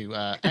bed to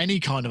any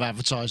kind of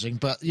advertising,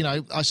 but,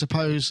 I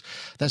suppose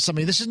there's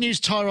something. This is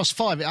news Tyros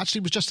 5. It actually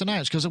was just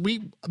announced because I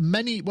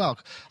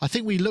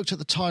think we looked at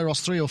the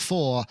Tyros 3 or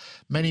 4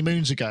 many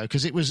moons ago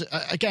because it was,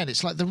 again,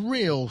 it's like the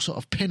real sort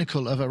of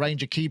pinnacle of a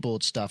range of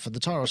keyboard stuff, and the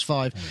Tyros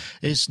 5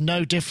 is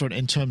no different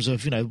in terms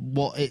of,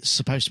 what it's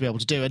supposed to be able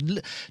to do.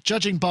 And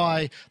judging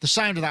by the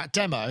sound of that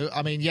demo,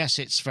 I mean, yes,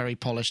 it's very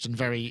polished and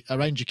very a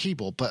range of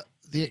keyboard, but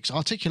the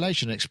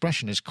articulation and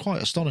expression is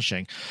quite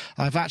astonishing.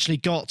 I've actually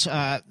got,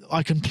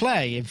 I can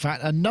play, in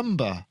fact, a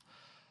number.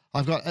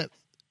 I've got,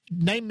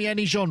 name me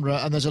any genre,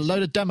 and there's a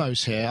load of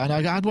demos here, and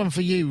I had one for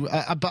you,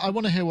 but I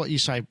want to hear what you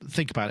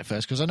think about it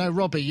first, because I know,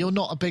 Robbie, you're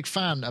not a big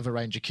fan of a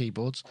range of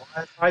keyboards.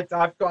 I've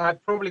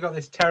probably got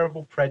this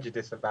terrible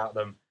prejudice about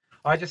them.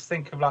 I just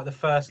think of like the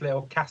first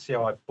little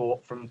Casio I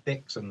bought from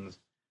Dixon's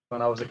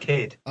when I was a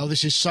kid. Oh,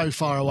 this is so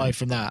far away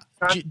from that.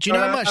 Do you know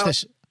how much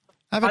this...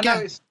 Have a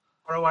guess.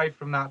 Away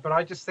from that, but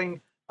I just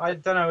think, I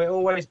don't know, it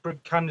always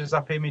conjures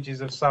up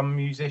images of some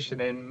musician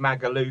in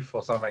Magaluf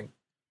or something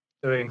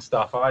doing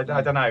stuff. I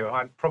don't know,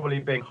 I'm probably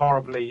being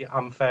horribly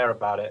unfair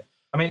about it.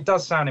 I mean, it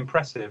does sound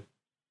impressive.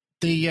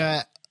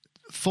 The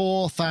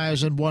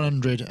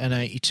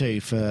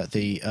 4,182 for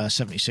the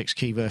 76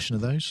 key version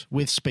of those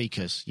with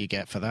speakers you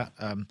get for that.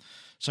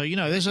 So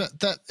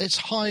it's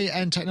high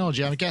end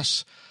technology. I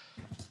guess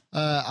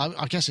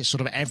it's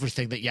sort of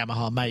everything that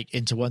Yamaha make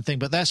into one thing,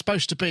 but they're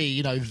supposed to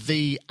be,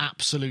 the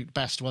absolute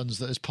best ones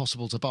that is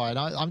possible to buy.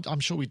 And I'm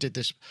sure we did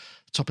this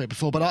topic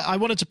before, but I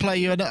wanted to play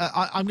you, and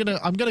I'm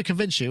gonna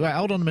convince you. Wait,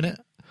 hold on a minute.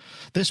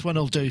 This one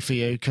will do for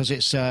you because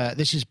it's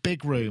this is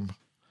Big Room.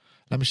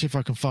 Let me see if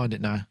I can find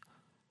it now.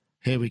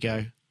 Here we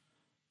go.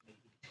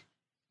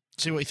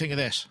 See what you think of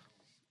this.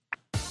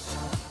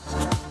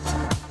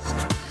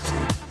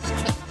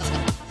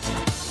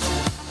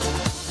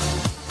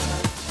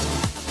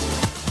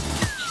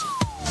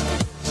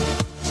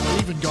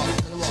 Even got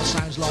what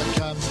sounds like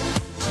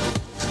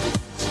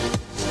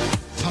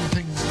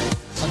pumping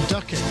and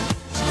ducking.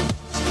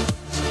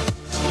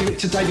 Give it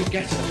to David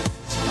Guetta.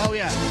 Oh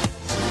yeah.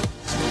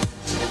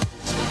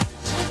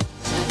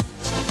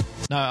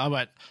 No, I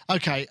won't.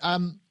 Okay.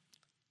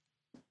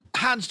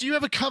 Hans, do you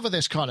ever cover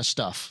this kind of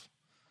stuff?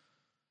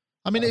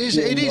 I mean, it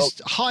is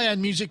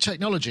high-end music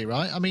technology,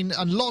 right? I mean,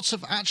 and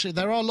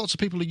there are lots of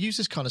people who use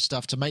this kind of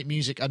stuff to make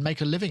music and make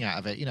a living out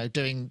of it,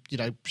 doing,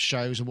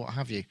 shows and what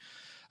have you.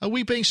 Are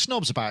we being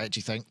snobs about it, do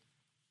you think?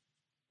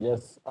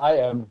 Yes, I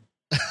am.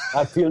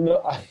 I feel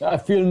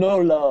no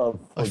love.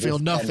 I feel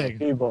nothing.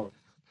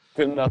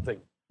 Feel nothing.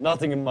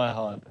 Nothing in my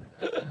heart.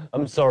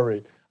 I'm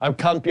sorry. I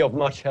can't be of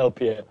much help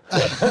here.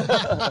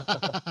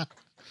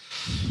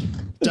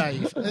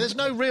 Dave, there's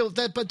no real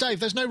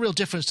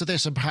difference to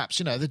this and perhaps,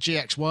 the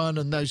GX1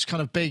 and those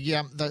kind of big,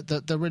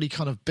 the really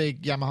kind of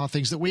big Yamaha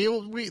things that we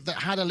that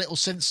had a little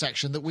synth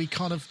section that we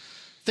kind of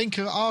think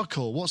are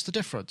cool. What's the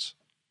difference?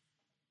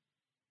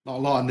 Not a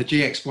lot, and the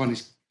GX1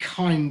 is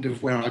kind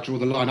of where I draw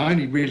the line. I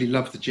only really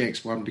love the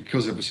GX1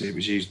 because obviously it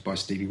was used by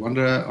Stevie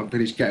Wonder on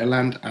Village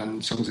Ghettoland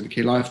and Songs in the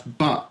Key of Life,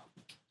 but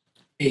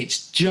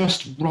it's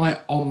just right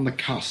on the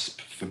cusp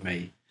for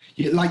me.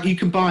 You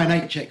can buy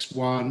an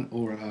HX1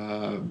 or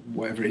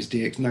whatever it is,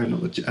 DX. No,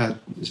 not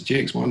it's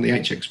GX1, the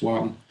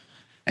HX1,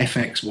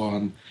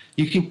 FX1.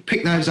 You can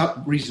pick those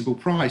up reasonable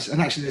price,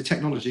 and actually the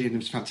technology in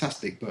them is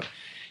fantastic, but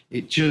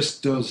it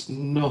just does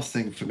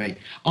nothing for me.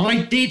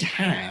 I did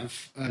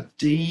have a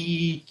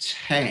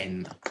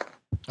D10.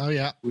 Oh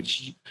yeah,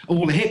 which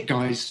all the hip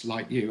guys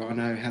like you, I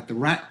know, had the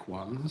rack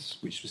ones,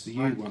 which was the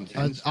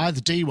U110. I had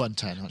the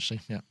D110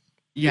 actually. Yeah.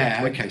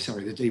 Yeah, okay,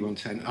 sorry, the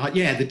D110.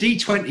 Yeah, the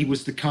D20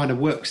 was the kind of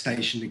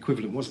workstation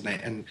equivalent, wasn't it?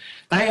 And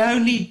they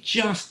only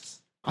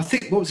just, I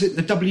think, what was it,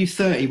 the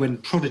W30, when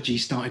Prodigy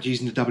started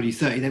using the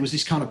W30, there was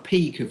this kind of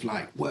peak of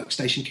like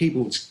workstation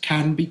keyboards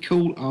can be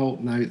cool. Oh,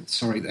 no,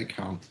 sorry, they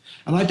can't.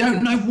 And I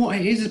don't know what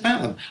it is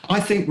about them.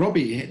 I think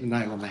Robbie hit the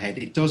nail on the head.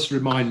 It does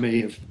remind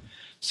me of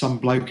some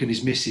bloke and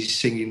his missus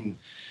singing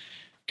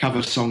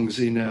cover songs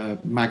in a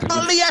magazine.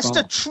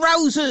 Polyester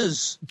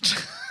trousers!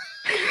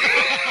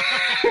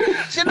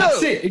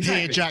 That's it,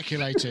 exactly. He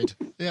ejaculated.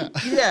 Yeah.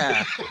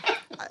 Yeah.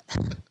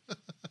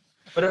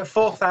 But at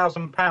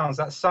 £4,000,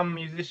 that's some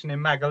musician in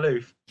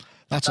Magaluf.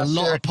 That's a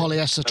lot of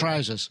polyester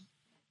trousers.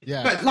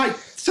 Yeah. But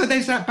so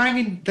there's that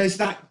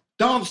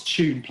dance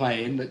tune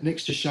playing that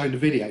Nick's just shown the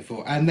video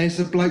for, and there's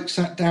a bloke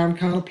sat down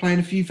kind of playing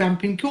a few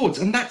vamping chords,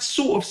 and that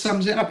sort of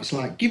sums it up. It's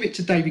like, give it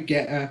to David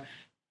Guetta,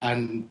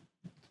 and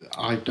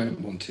I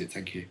don't want it,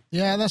 thank you.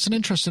 Yeah, that's an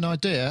interesting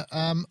idea.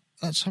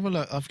 Let's have a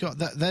look. I've got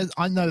that.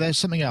 I know there's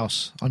something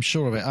else. I'm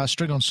sure of it.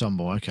 String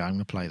Ensemble. Okay, I'm going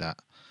to play that.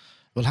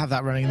 We'll have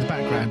that running in the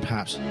background,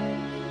 perhaps.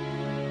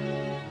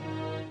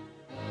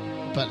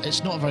 But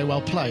it's not very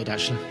well played,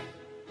 actually.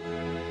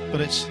 But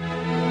it's...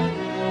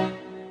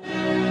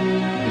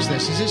 What is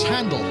this? Is this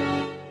Handel?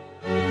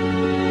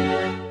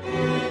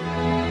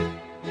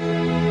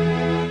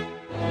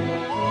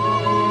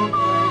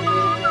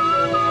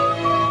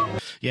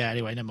 Yeah,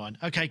 anyway, never mind.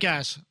 Okay,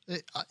 Gaz,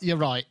 you're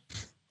right.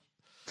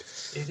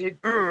 Is it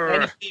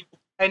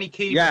any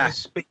keyboard with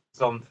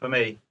speakers on for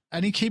me?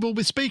 Any keyboard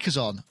with speakers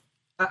on?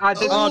 I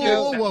didn't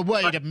well,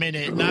 wait a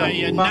minute. No,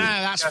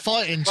 that's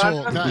fighting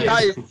talk.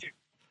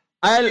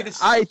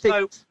 I think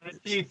a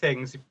few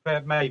things,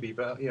 maybe,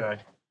 but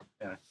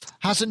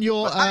Hasn't a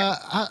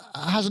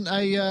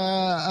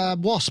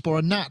wasp or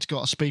a gnat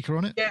got a speaker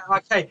on it? Yeah,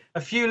 okay,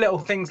 a few little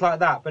things like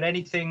that, but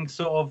anything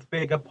sort of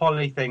bigger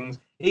poly things,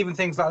 even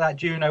things like that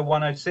Juno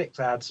 106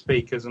 had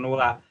speakers and all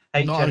that.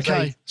 Not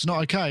okay. It's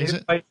not okay, is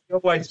it? It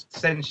always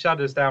sends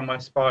shudders down my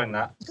spine,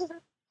 that.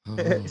 Oh.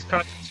 It's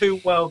kind of two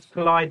worlds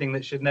colliding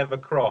that should never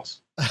cross.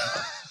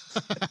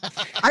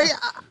 I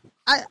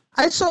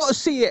sort of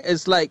see it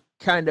as like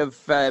kind of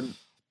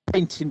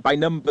painting by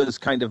numbers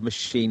kind of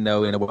machine,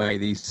 though, in a way,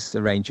 these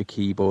Ranger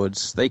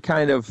keyboards. They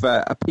kind of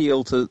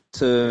appeal to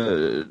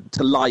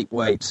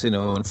lightweights,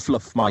 and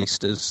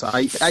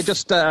fluffmeisters. I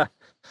just...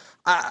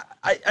 I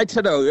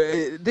don't know.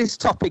 This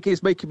topic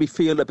is making me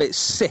feel a bit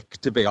sick,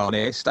 to be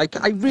honest. I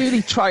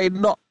really try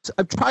not.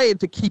 I'm trying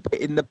to keep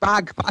it in the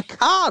bag, but I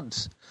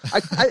can't.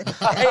 I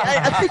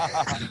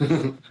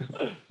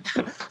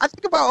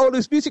think about all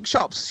those music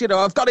shops.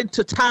 I've got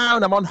into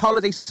town. I'm on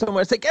holiday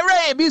somewhere. It's like,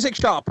 hooray, music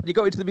shop! And you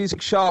go into the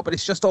music shop, and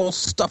it's just all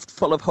stuffed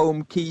full of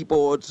home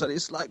keyboards, and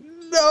it's like,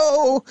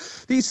 no,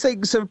 these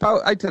things are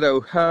about. I don't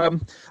know.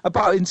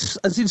 About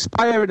as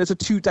inspiring as a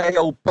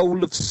 2-day-old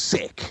bowl of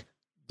sick.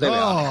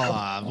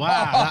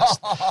 Wow!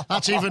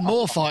 That's even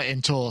more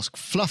fighting talk.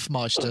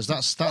 Fluffmeisters.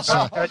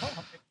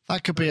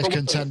 That could be a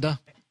contender.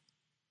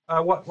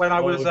 When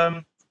I was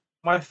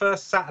my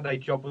first Saturday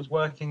job was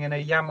working in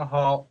a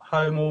Yamaha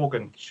home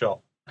organ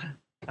shop,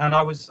 and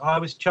I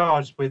was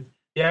charged with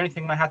the only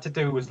thing I had to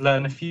do was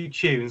learn a few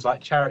tunes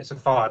like Chariots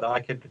of Fire that I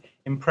could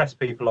impress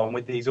people on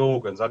with these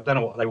organs. I don't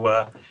know what they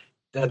were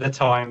at the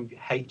time,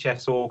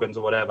 HS organs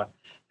or whatever.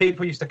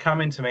 People used to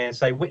come into me and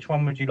say, "Which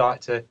one would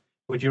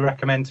you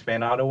recommend to me?"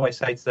 And I'd always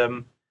say to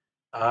them,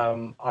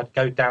 I'd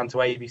go down to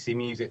ABC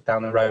Music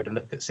down the road and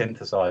look at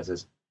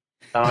synthesizers.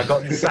 And I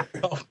got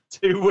sacked off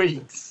 2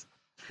 weeks.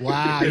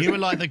 Wow, you were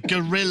like the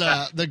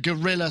gorilla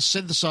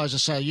synthesizer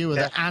sale. You were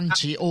the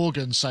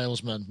anti-organ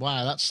salesman.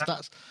 Wow, that's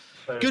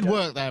good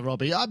work there,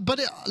 Robbie. But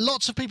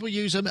lots of people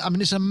use them. I mean,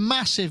 it's a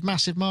massive,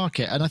 massive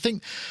market, and I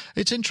think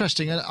it's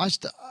interesting.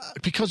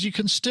 Because you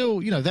can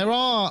still, there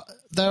are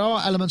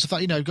elements of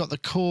that. You've got the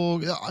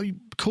Korg.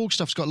 Korg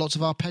stuff's got lots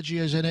of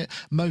arpeggios in it.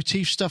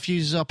 Motif stuff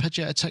uses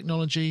arpeggiator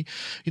technology.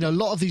 A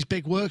lot of these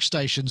big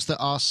workstations that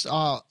are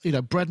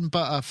bread and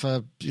butter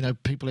for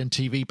people in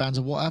TV bands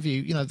and what have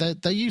you.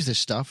 They use this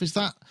stuff. Is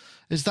that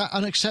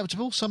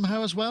unacceptable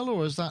somehow as well,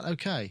 or is that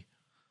okay?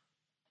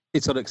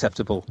 It's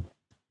unacceptable.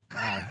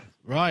 Wow.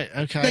 Right,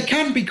 okay. They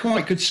can be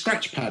quite good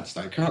scratch pads,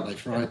 though, can't they,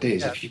 for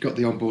ideas? If you've got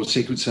the onboard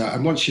sequencer,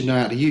 and once you know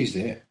how to use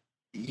it,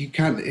 you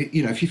can,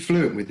 if you're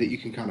fluent with it, you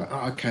can kind of,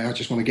 okay, I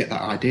just want to get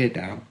that idea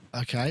down.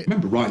 Okay. I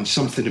remember writing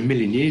something a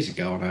million years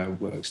ago on a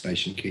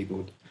workstation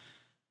keyboard,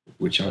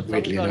 which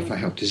weirdly enough I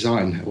helped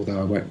design,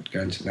 although I won't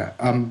go into that.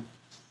 And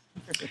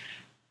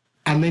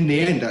in the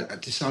end, I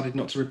decided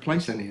not to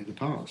replace any of the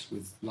parts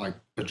with like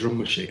a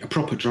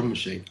proper drum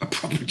machine.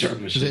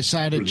 Because it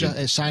sounded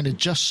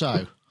just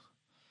so.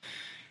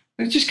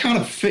 It just kind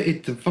of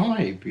fitted the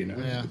vibe,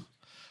 Yeah.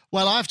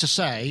 Well, I have to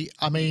say,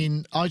 I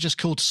mean, I Just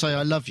Called to Say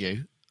I Love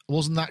You.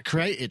 Wasn't that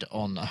created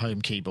on a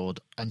home keyboard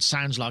and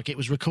sounds like it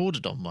was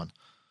recorded on one?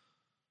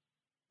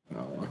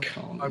 Oh, I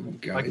can't even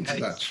go into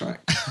that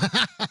track.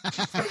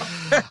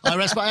 I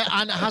rest my,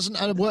 and it hasn't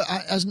an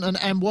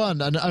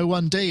M1 and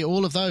O1D.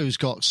 All of those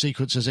got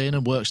sequencers in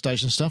and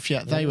workstation stuff.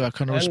 Yet they were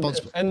kind of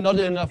responsible, and not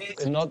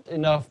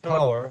enough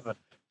power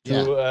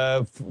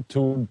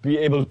to be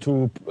able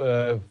to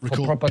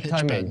record proper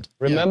timing. Bend.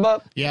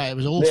 Remember? Yeah, it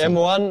was awful. The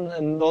M1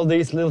 and all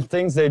these little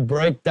things, they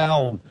break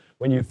down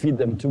when you feed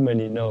them too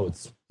many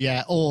notes.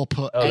 Yeah, or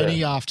put any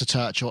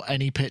aftertouch or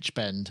any pitch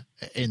bend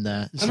in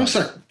there. And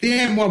also, the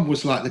M1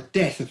 was like the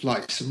death of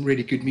like some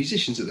really good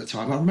musicians at the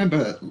time. I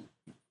remember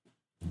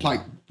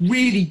like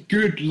really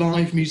good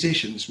live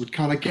musicians would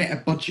kind of get a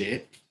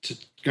budget to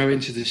go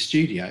into the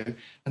studio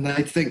and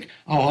they'd think,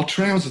 oh, I'll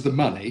trouser the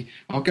money,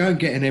 I'll go and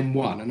get an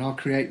M1 and I'll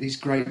create these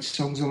great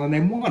songs on an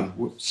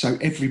M1. So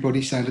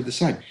everybody sounded the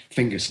same.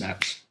 Finger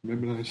snaps,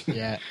 remember those?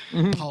 Yeah,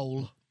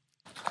 Pole.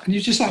 And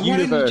you're just like, why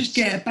don't you just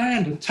get a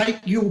band and take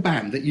your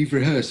band that you've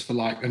rehearsed for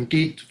like and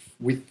geeked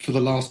with for the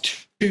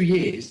last 2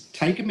 years,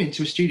 take them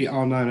into a studio.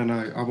 Oh,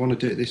 no, I want to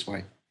do it this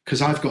way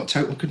because I've got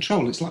total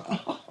control. It's like,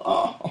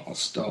 oh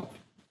stop.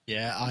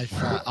 Yeah, I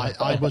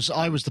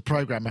was the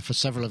programmer for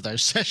several of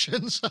those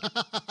sessions.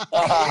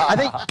 I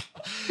think.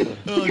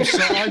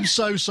 I'm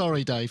so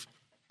sorry, Dave.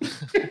 Do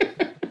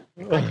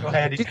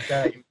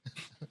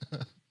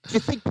you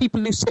think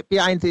people who sit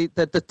behind the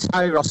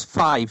Tyros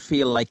 5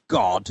 feel like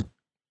God? Do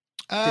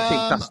you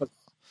think that's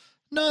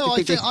no,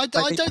 I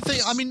don't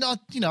think. I mean, I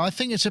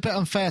think it's a bit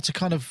unfair to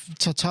kind of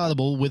to tie them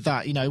all with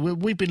that.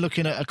 We've been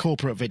looking at a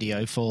corporate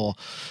video for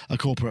a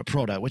corporate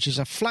product, which is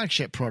a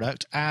flagship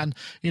product, and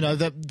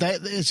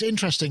it's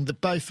interesting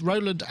that both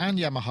Roland and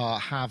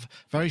Yamaha have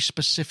very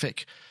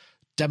specific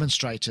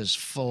demonstrators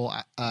for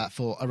a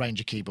range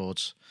of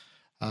keyboards.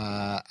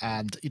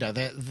 And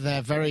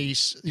they're very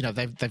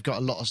they've got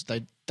a lot of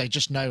they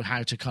just know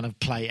how to kind of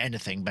play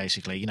anything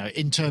basically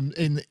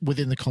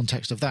within the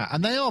context of that,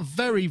 and they are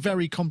very,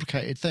 very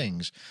complicated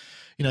things.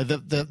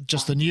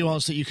 Just the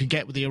nuance that you can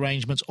get with the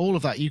arrangements, all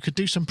of that, you could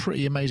do some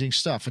pretty amazing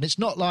stuff. And it's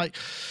not like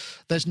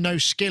there's no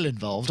skill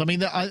involved. I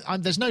mean,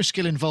 there's no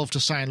skill involved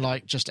to sound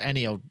like just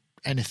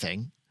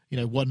anything,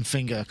 one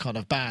finger kind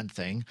of band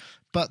thing.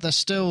 But there's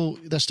still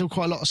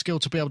quite a lot of skill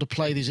to be able to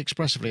play these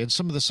expressively, and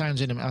some of the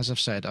sounds in them, as I've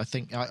said, I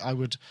think I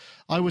would.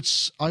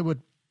 What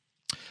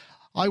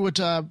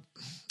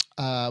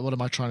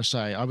am I trying to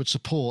say? I would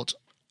support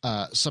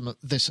some of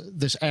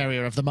this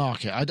area of the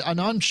market,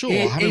 and I'm sure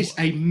it is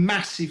a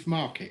massive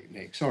market,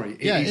 Nick. Sorry,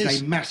 it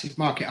is a massive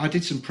market. I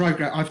did some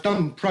I've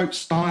done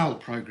style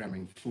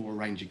programming for a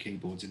range of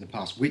keyboards in the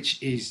past, which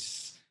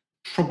is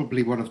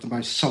probably one of the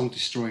most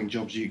soul-destroying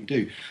jobs you can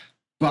do,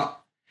 but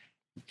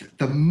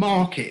the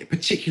market,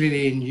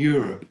 particularly in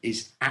Europe,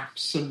 is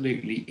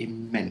absolutely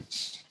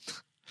immense.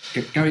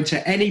 Go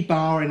into any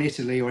bar in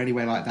Italy or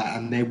anywhere like that,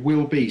 and there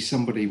will be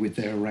somebody with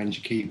their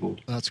Arranger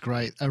keyboard. That's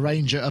great.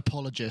 Arranger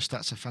Apologist.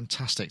 That's a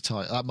fantastic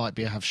title. That might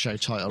be a show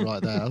title right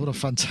there. What a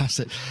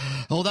fantastic.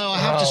 Although I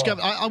have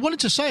discovered, I wanted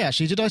to say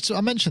actually, did I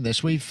mention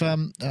this? We've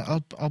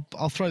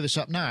I'll throw this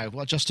up now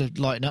just to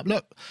lighten up.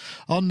 Look,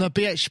 on the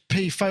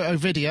BHP photo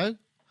video,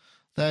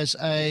 there's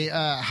a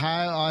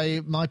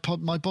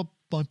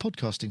my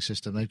podcasting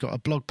system. They've got a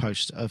blog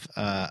post of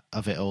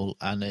it all,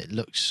 and it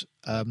looks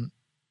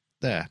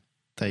there.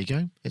 There you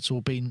go. It's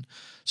all been...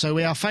 So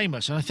we are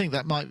famous, and I think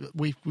that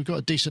we've got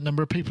a decent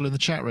number of people in the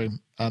chat room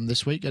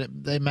this week,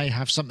 and they may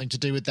have something to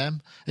do with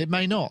them. It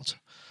may not.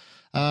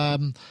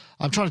 I'm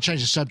trying to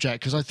change the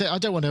subject because I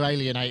don't want to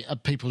alienate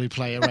people who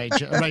play a range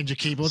of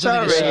keyboards.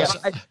 Sorry,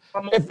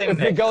 if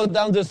we go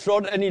down this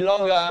road any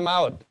longer, I'm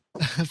out.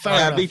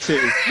 Fair enough. Me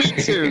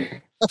too.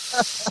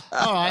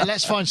 All right,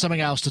 let's find something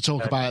else to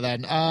talk about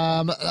then.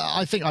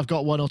 I think I've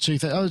got one or two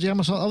things.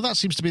 Oh, that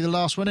seems to be the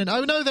last one in.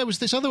 Oh, no, there was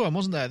this other one,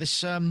 wasn't there?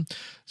 This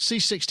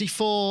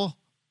C64,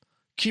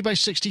 Cubase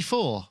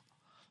 64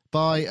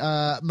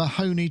 by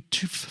Mahoney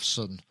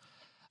Tufson.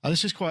 And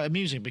this is quite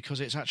amusing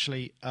because it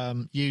actually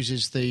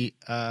uses the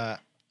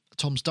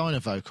Tom's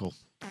Diner vocal.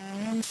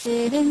 They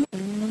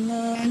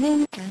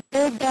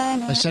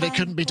said it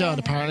couldn't be done,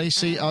 apparently.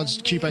 See,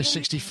 Cubase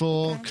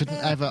 64 could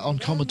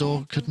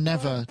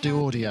never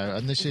do audio.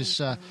 And this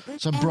is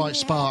some Bright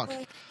Spark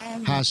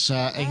has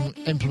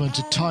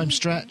implemented time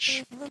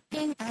stretch,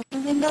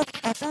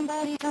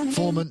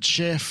 performance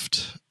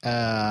shift,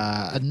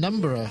 a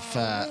number of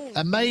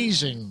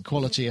amazing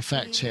quality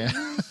effects here.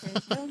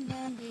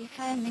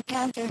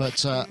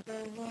 But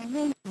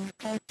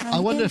I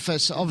wonder if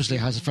it obviously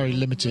has a very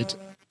limited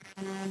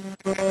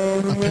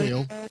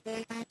appeal.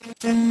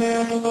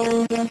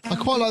 I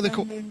quite like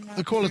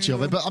the quality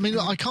of it, but I mean,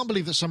 I can't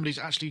believe that somebody's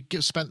actually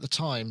spent the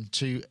time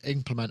to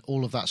implement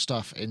all of that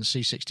stuff in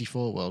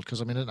C64 world,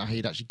 because I mean, I don't know how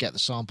you'd actually get the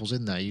samples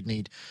in there. You'd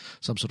need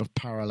some sort of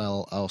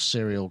parallel or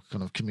serial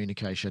kind of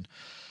communication.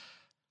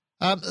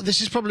 This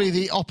is probably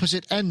the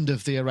opposite end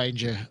of the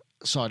arranger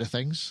side of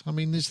things. I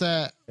mean, is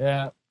there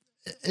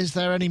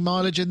any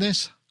mileage in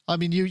this? I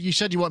mean, you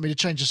said you want me to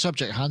change the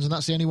subject, Hans, and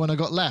that's the only one I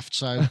got left.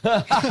 So,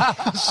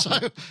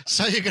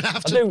 so you're going to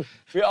have to. I think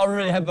we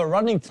already have a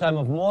running time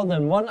of more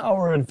than 1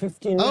 hour and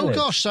 15 minutes. Oh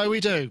gosh, so we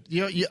do.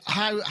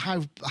 How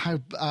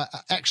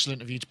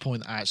excellent of you to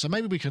point that out. So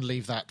maybe we can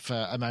leave that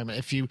for a moment.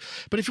 If you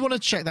want to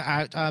check that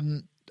out,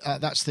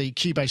 that's the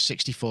Cubase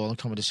 64 and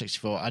Commodore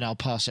 64, and I'll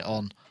pass it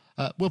on.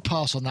 We'll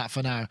pass on that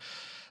for now.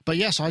 But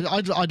yes,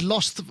 I'd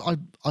lost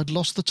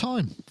the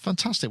time.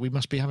 Fantastic. We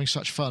must be having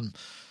such fun.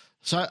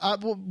 So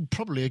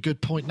probably a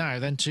good point now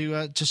then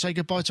to say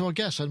goodbye to our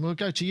guests, and we'll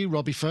go to you,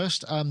 Robbie,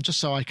 first, just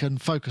so I can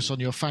focus on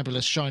your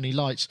fabulous shiny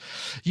lights.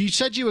 You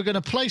said you were going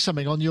to play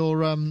something on your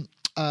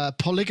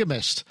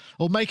Polygamist,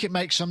 or make it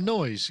make some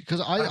noise,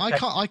 because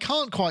I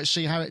can't quite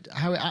see how it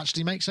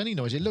actually makes any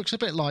noise. It looks a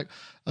bit like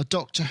a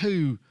Doctor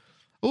Who.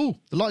 Oh,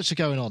 the lights are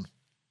going on.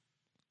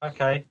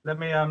 Okay, let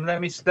me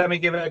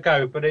give it a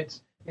go. But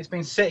it's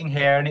been sitting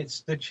here, and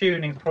the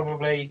tuning's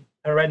probably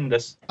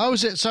horrendous. Oh,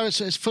 is it? So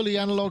it's fully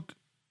analog.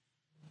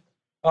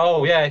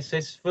 Oh, yeah,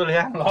 it's fully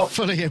analog.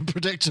 Fully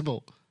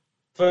unpredictable.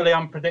 Fully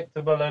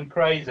unpredictable and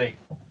crazy.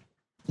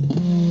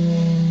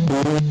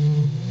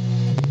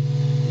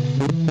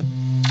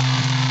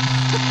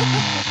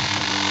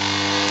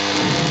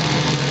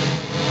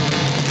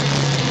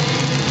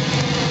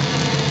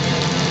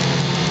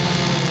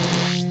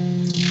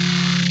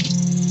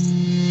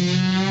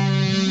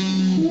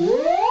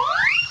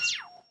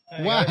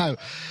 Wow.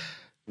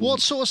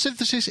 What sort of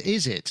synthesis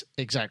is it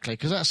exactly?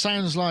 Because that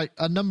sounds like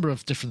a number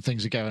of different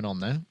things are going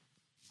on there.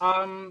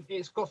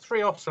 It's got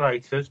 3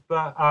 oscillators,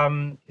 but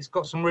it's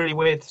got some really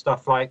weird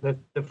stuff. Like the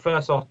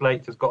first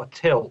oscillator's got a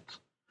tilt,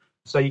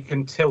 so you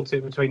can tilt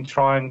it between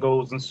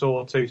triangles and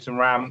sawtooths and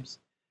ramps.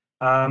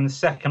 The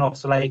second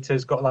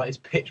oscillator's got like this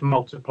pitch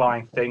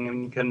multiplying thing,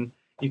 and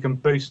you can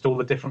boost all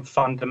the different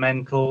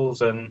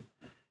fundamentals, and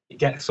you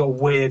get sort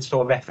of weird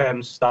sort of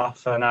FM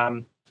stuff.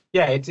 And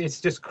it's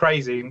just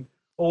crazy.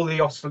 All the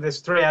there's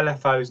 3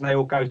 LFOs, and they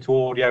all go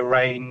to audio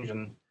range,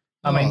 and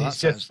I mean,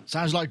 it's just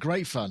sounds like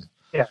great fun.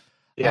 Yeah.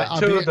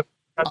 2 of them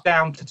are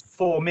down to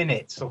 4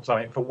 minutes or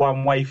something for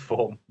one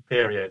waveform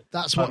period.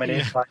 That's what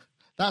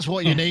that's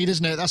what you need,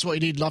 isn't it? That's what you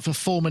need, like a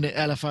 4-minute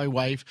LFO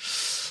wave.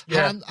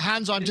 Yeah.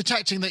 Hans, I'm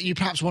detecting that you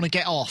perhaps want to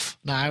get off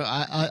now.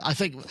 I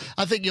think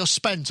you're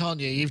spent,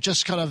 aren't you? You've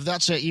just kind of,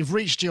 that's it. You've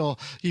reached your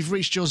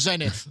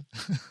zenith.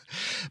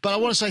 But I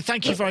want to say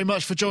thank you very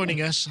much for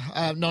joining us,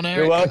 Non-Eric.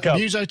 You're welcome.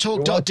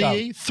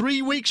 Musotalk.de.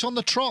 3 weeks on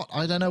the trot.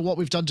 I don't know what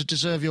we've done to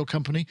deserve your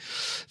company.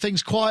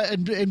 Things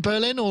quiet in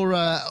Berlin, or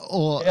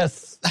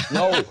yes,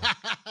 no.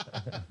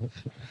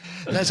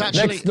 There's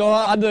actually next door.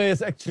 Andre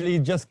is actually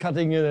just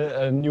cutting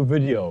a new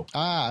video.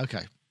 Ah,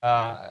 okay.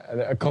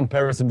 A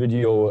comparison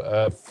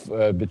video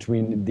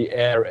between the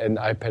Air and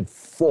iPad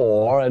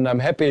 4, and I'm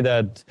happy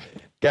that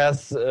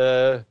Gaz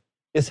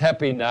is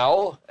happy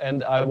now,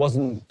 and I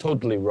wasn't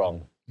totally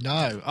wrong.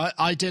 No,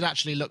 I did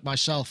actually look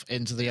myself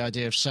into the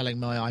idea of selling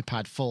my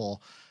iPad 4,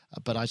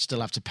 but I'd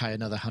still have to pay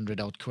another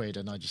 100-odd quid,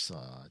 and I just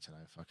thought, I don't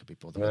know if I could be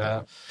bothered with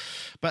that.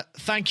 But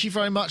thank you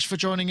very much for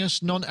joining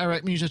us.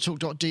 Non-Eric,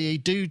 Musotalk.de.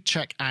 Do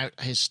check out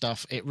his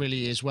stuff. It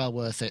really is well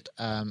worth it.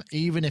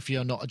 Even if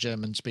you're not a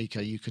German speaker,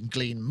 you can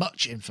glean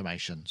much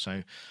information.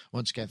 So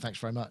once again, thanks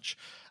very much.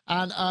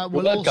 And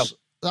we'll welcome.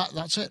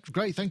 That's it.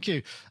 Great, thank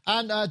you.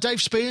 And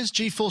Dave Spears,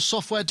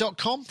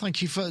 GForceSoftware.com.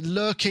 Thank you for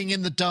lurking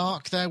in the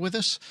dark there with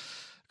us.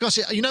 Gosh,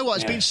 you know what?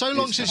 It's been so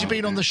long since you've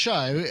been on the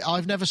show.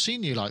 I've never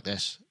seen you like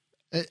this.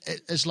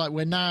 It's like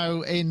we're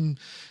now in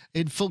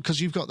full, because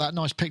you've got that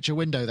nice picture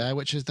window there,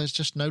 which is there's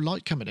just no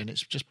light coming in.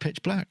 It's just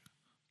pitch black.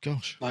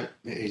 Gosh. No,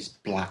 it is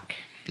black.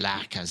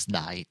 Black as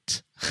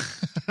night.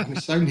 And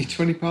it's only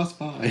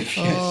 5:20. Yes.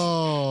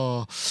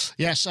 Oh,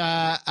 yes.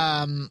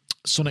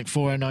 Sonic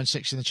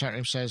 40960 in the chat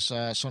room says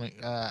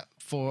Sonic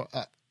 4.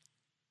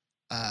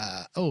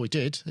 Oh, it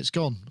did. It's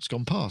gone. It's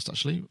gone past,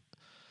 actually.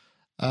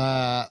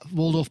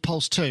 Waldorf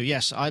Pulse 2.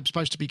 Yes, I'm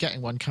supposed to be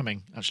getting one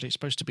coming. Actually, it's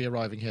supposed to be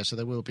arriving here, so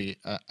there will be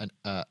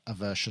a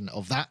version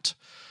of that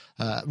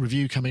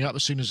review coming up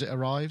as soon as it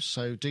arrives,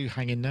 so do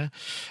hang in there.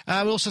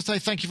 We'll also say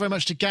thank you very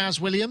much to Gaz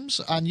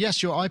Williams, and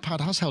yes, your iPad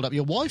has held up.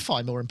 Your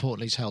Wi-Fi, more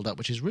importantly, is held up,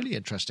 which is really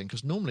interesting,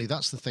 because normally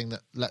that's the thing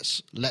that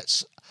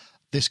lets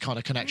this kind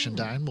of connection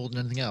down more than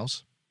anything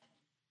else.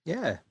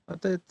 Yeah,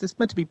 there's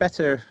meant to be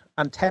better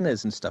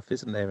antennas and stuff,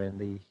 isn't there, in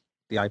the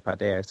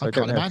iPad Air? So I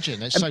can't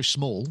imagine. It's so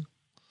small.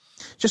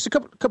 Just a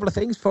couple of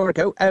things before I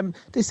go.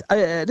 This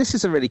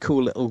is a really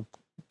cool little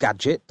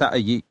gadget that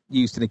I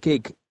used in a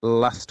gig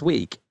last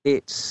week.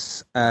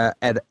 It's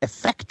an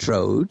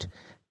Effectrode.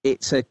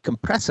 It's a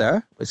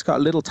compressor. It's got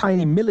a little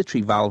tiny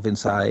military valve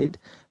inside,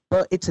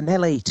 but it's an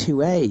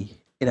LA2A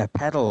in a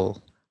pedal,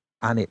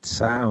 and it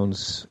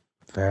sounds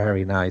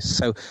very nice.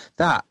 So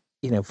that,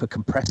 for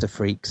compressor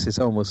freaks, is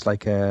almost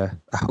like a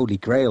holy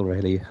grail,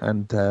 really.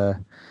 And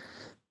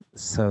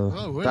so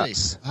oh, really?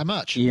 That's how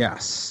much?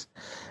 Yes.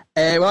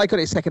 Well, I got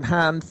it second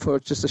hand for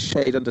just a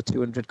shade under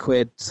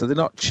 £200, so they're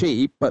not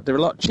cheap, but they're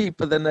a lot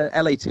cheaper than the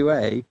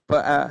LA2A.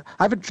 But I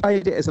haven't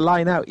tried it as a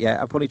line out yet.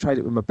 I've only tried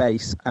it with my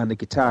bass and a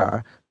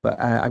guitar, but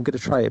I'm going to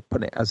try it,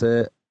 put it as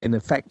an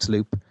effects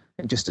loop,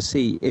 and just to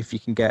see if you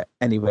can get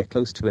anywhere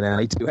close to an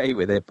LA2A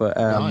with it. But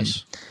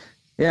nice.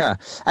 Yeah.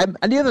 And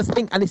the other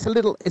thing, and it's a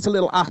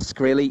little ask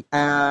really.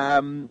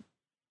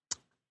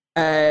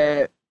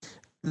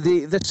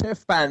 The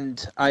surf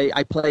band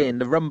I play in,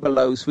 the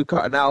Rumbelows, we've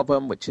got an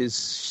album which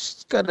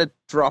is going to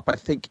drop, I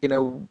think, in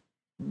a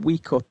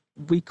week or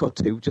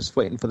two, just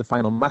waiting for the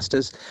final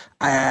masters.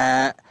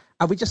 And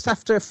we just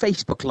after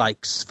Facebook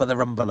likes for the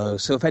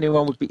Rumbelows. So if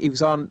anyone he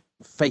was on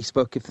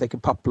Facebook, if they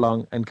can pop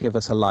along and give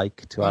us a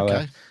like to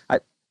okay.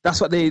 That's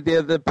what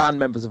the band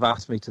members have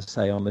asked me to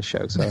say on the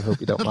show, so I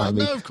hope you don't mind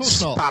me of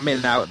course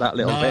spamming out that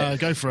little bit. No,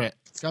 go for it.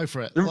 Go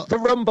for it. The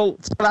Rumble,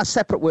 so that's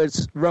separate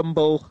words,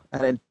 Rumble,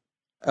 and then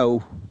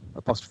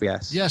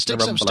O''S. Yeah, stick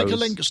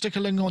a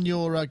link on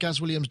your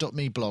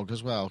gazwilliams.me blog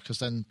as well, because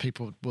then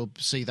people will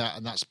see that,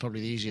 and that's probably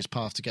the easiest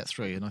path to get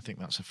through, and I think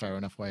that's a fair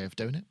enough way of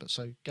doing it. But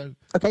so go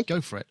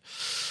for it.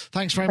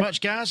 Thanks very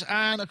much, Gaz.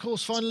 And of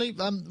course, finally,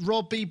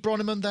 Rob B.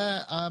 Bronneman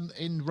there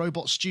in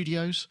Robot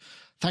Studios.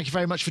 Thank you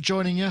very much for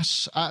joining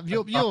us.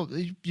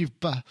 You've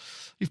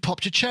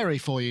popped a cherry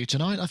for you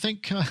tonight, I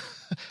think,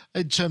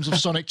 in terms of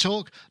Sonic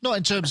Talk. Not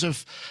in terms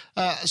of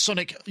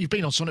Sonic. You've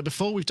been on Sonic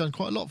before. We've done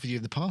quite a lot for you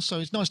in the past, so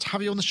it's nice to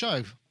have you on the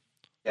show.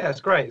 Yeah, it's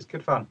great. It's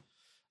good fun.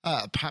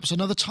 Perhaps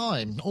another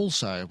time.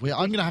 Also, I'm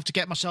going to have to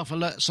get myself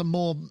some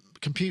more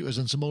computers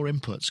and some more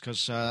inputs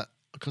because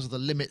of the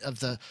limit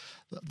of the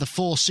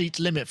 4-seat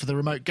limit for the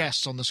remote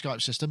guests on the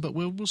Skype system, but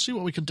we'll see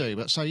what we can do.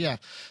 But so yeah,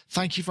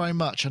 thank you very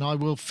much, and I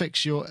will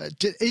fix your.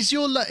 Is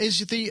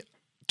the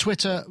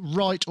Twitter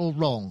right or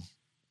wrong?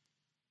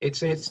 It's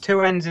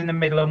 2 ends in the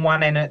middle and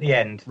 1 N at the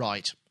end.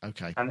 Right.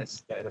 Okay. And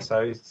it's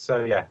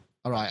so yeah.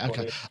 All right.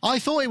 Okay. I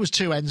thought it was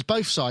 2 ends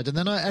both sides, and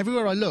then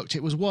everywhere I looked,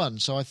 it was 1.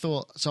 So I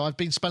thought. So I've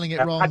been spelling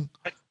it wrong.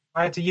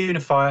 I had to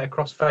unify it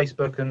across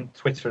Facebook and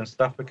Twitter and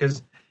stuff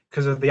because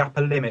of the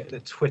upper limit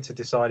that Twitter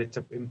decided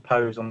to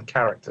impose on the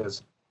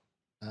characters.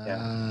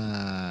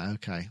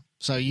 Okay.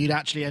 So you'd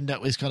actually end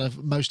up with kind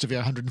of most of your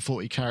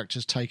 140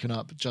 characters taken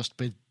up just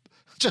for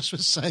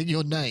saying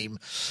your name.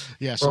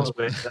 Yes.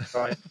 Probably, that's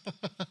right.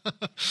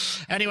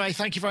 Anyway,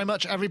 thank you very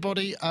much,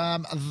 everybody.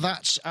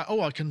 That's...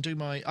 I can do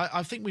my...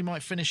 I think we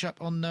might finish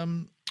up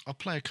on... I'll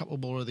play a couple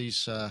more of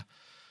these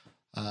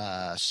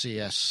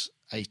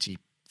CS80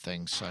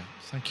 things. So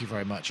thank you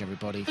very much,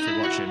 everybody, for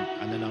watching.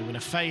 And then I'm going to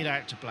fade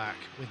out to black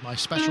with my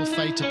special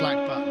fade to black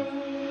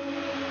button.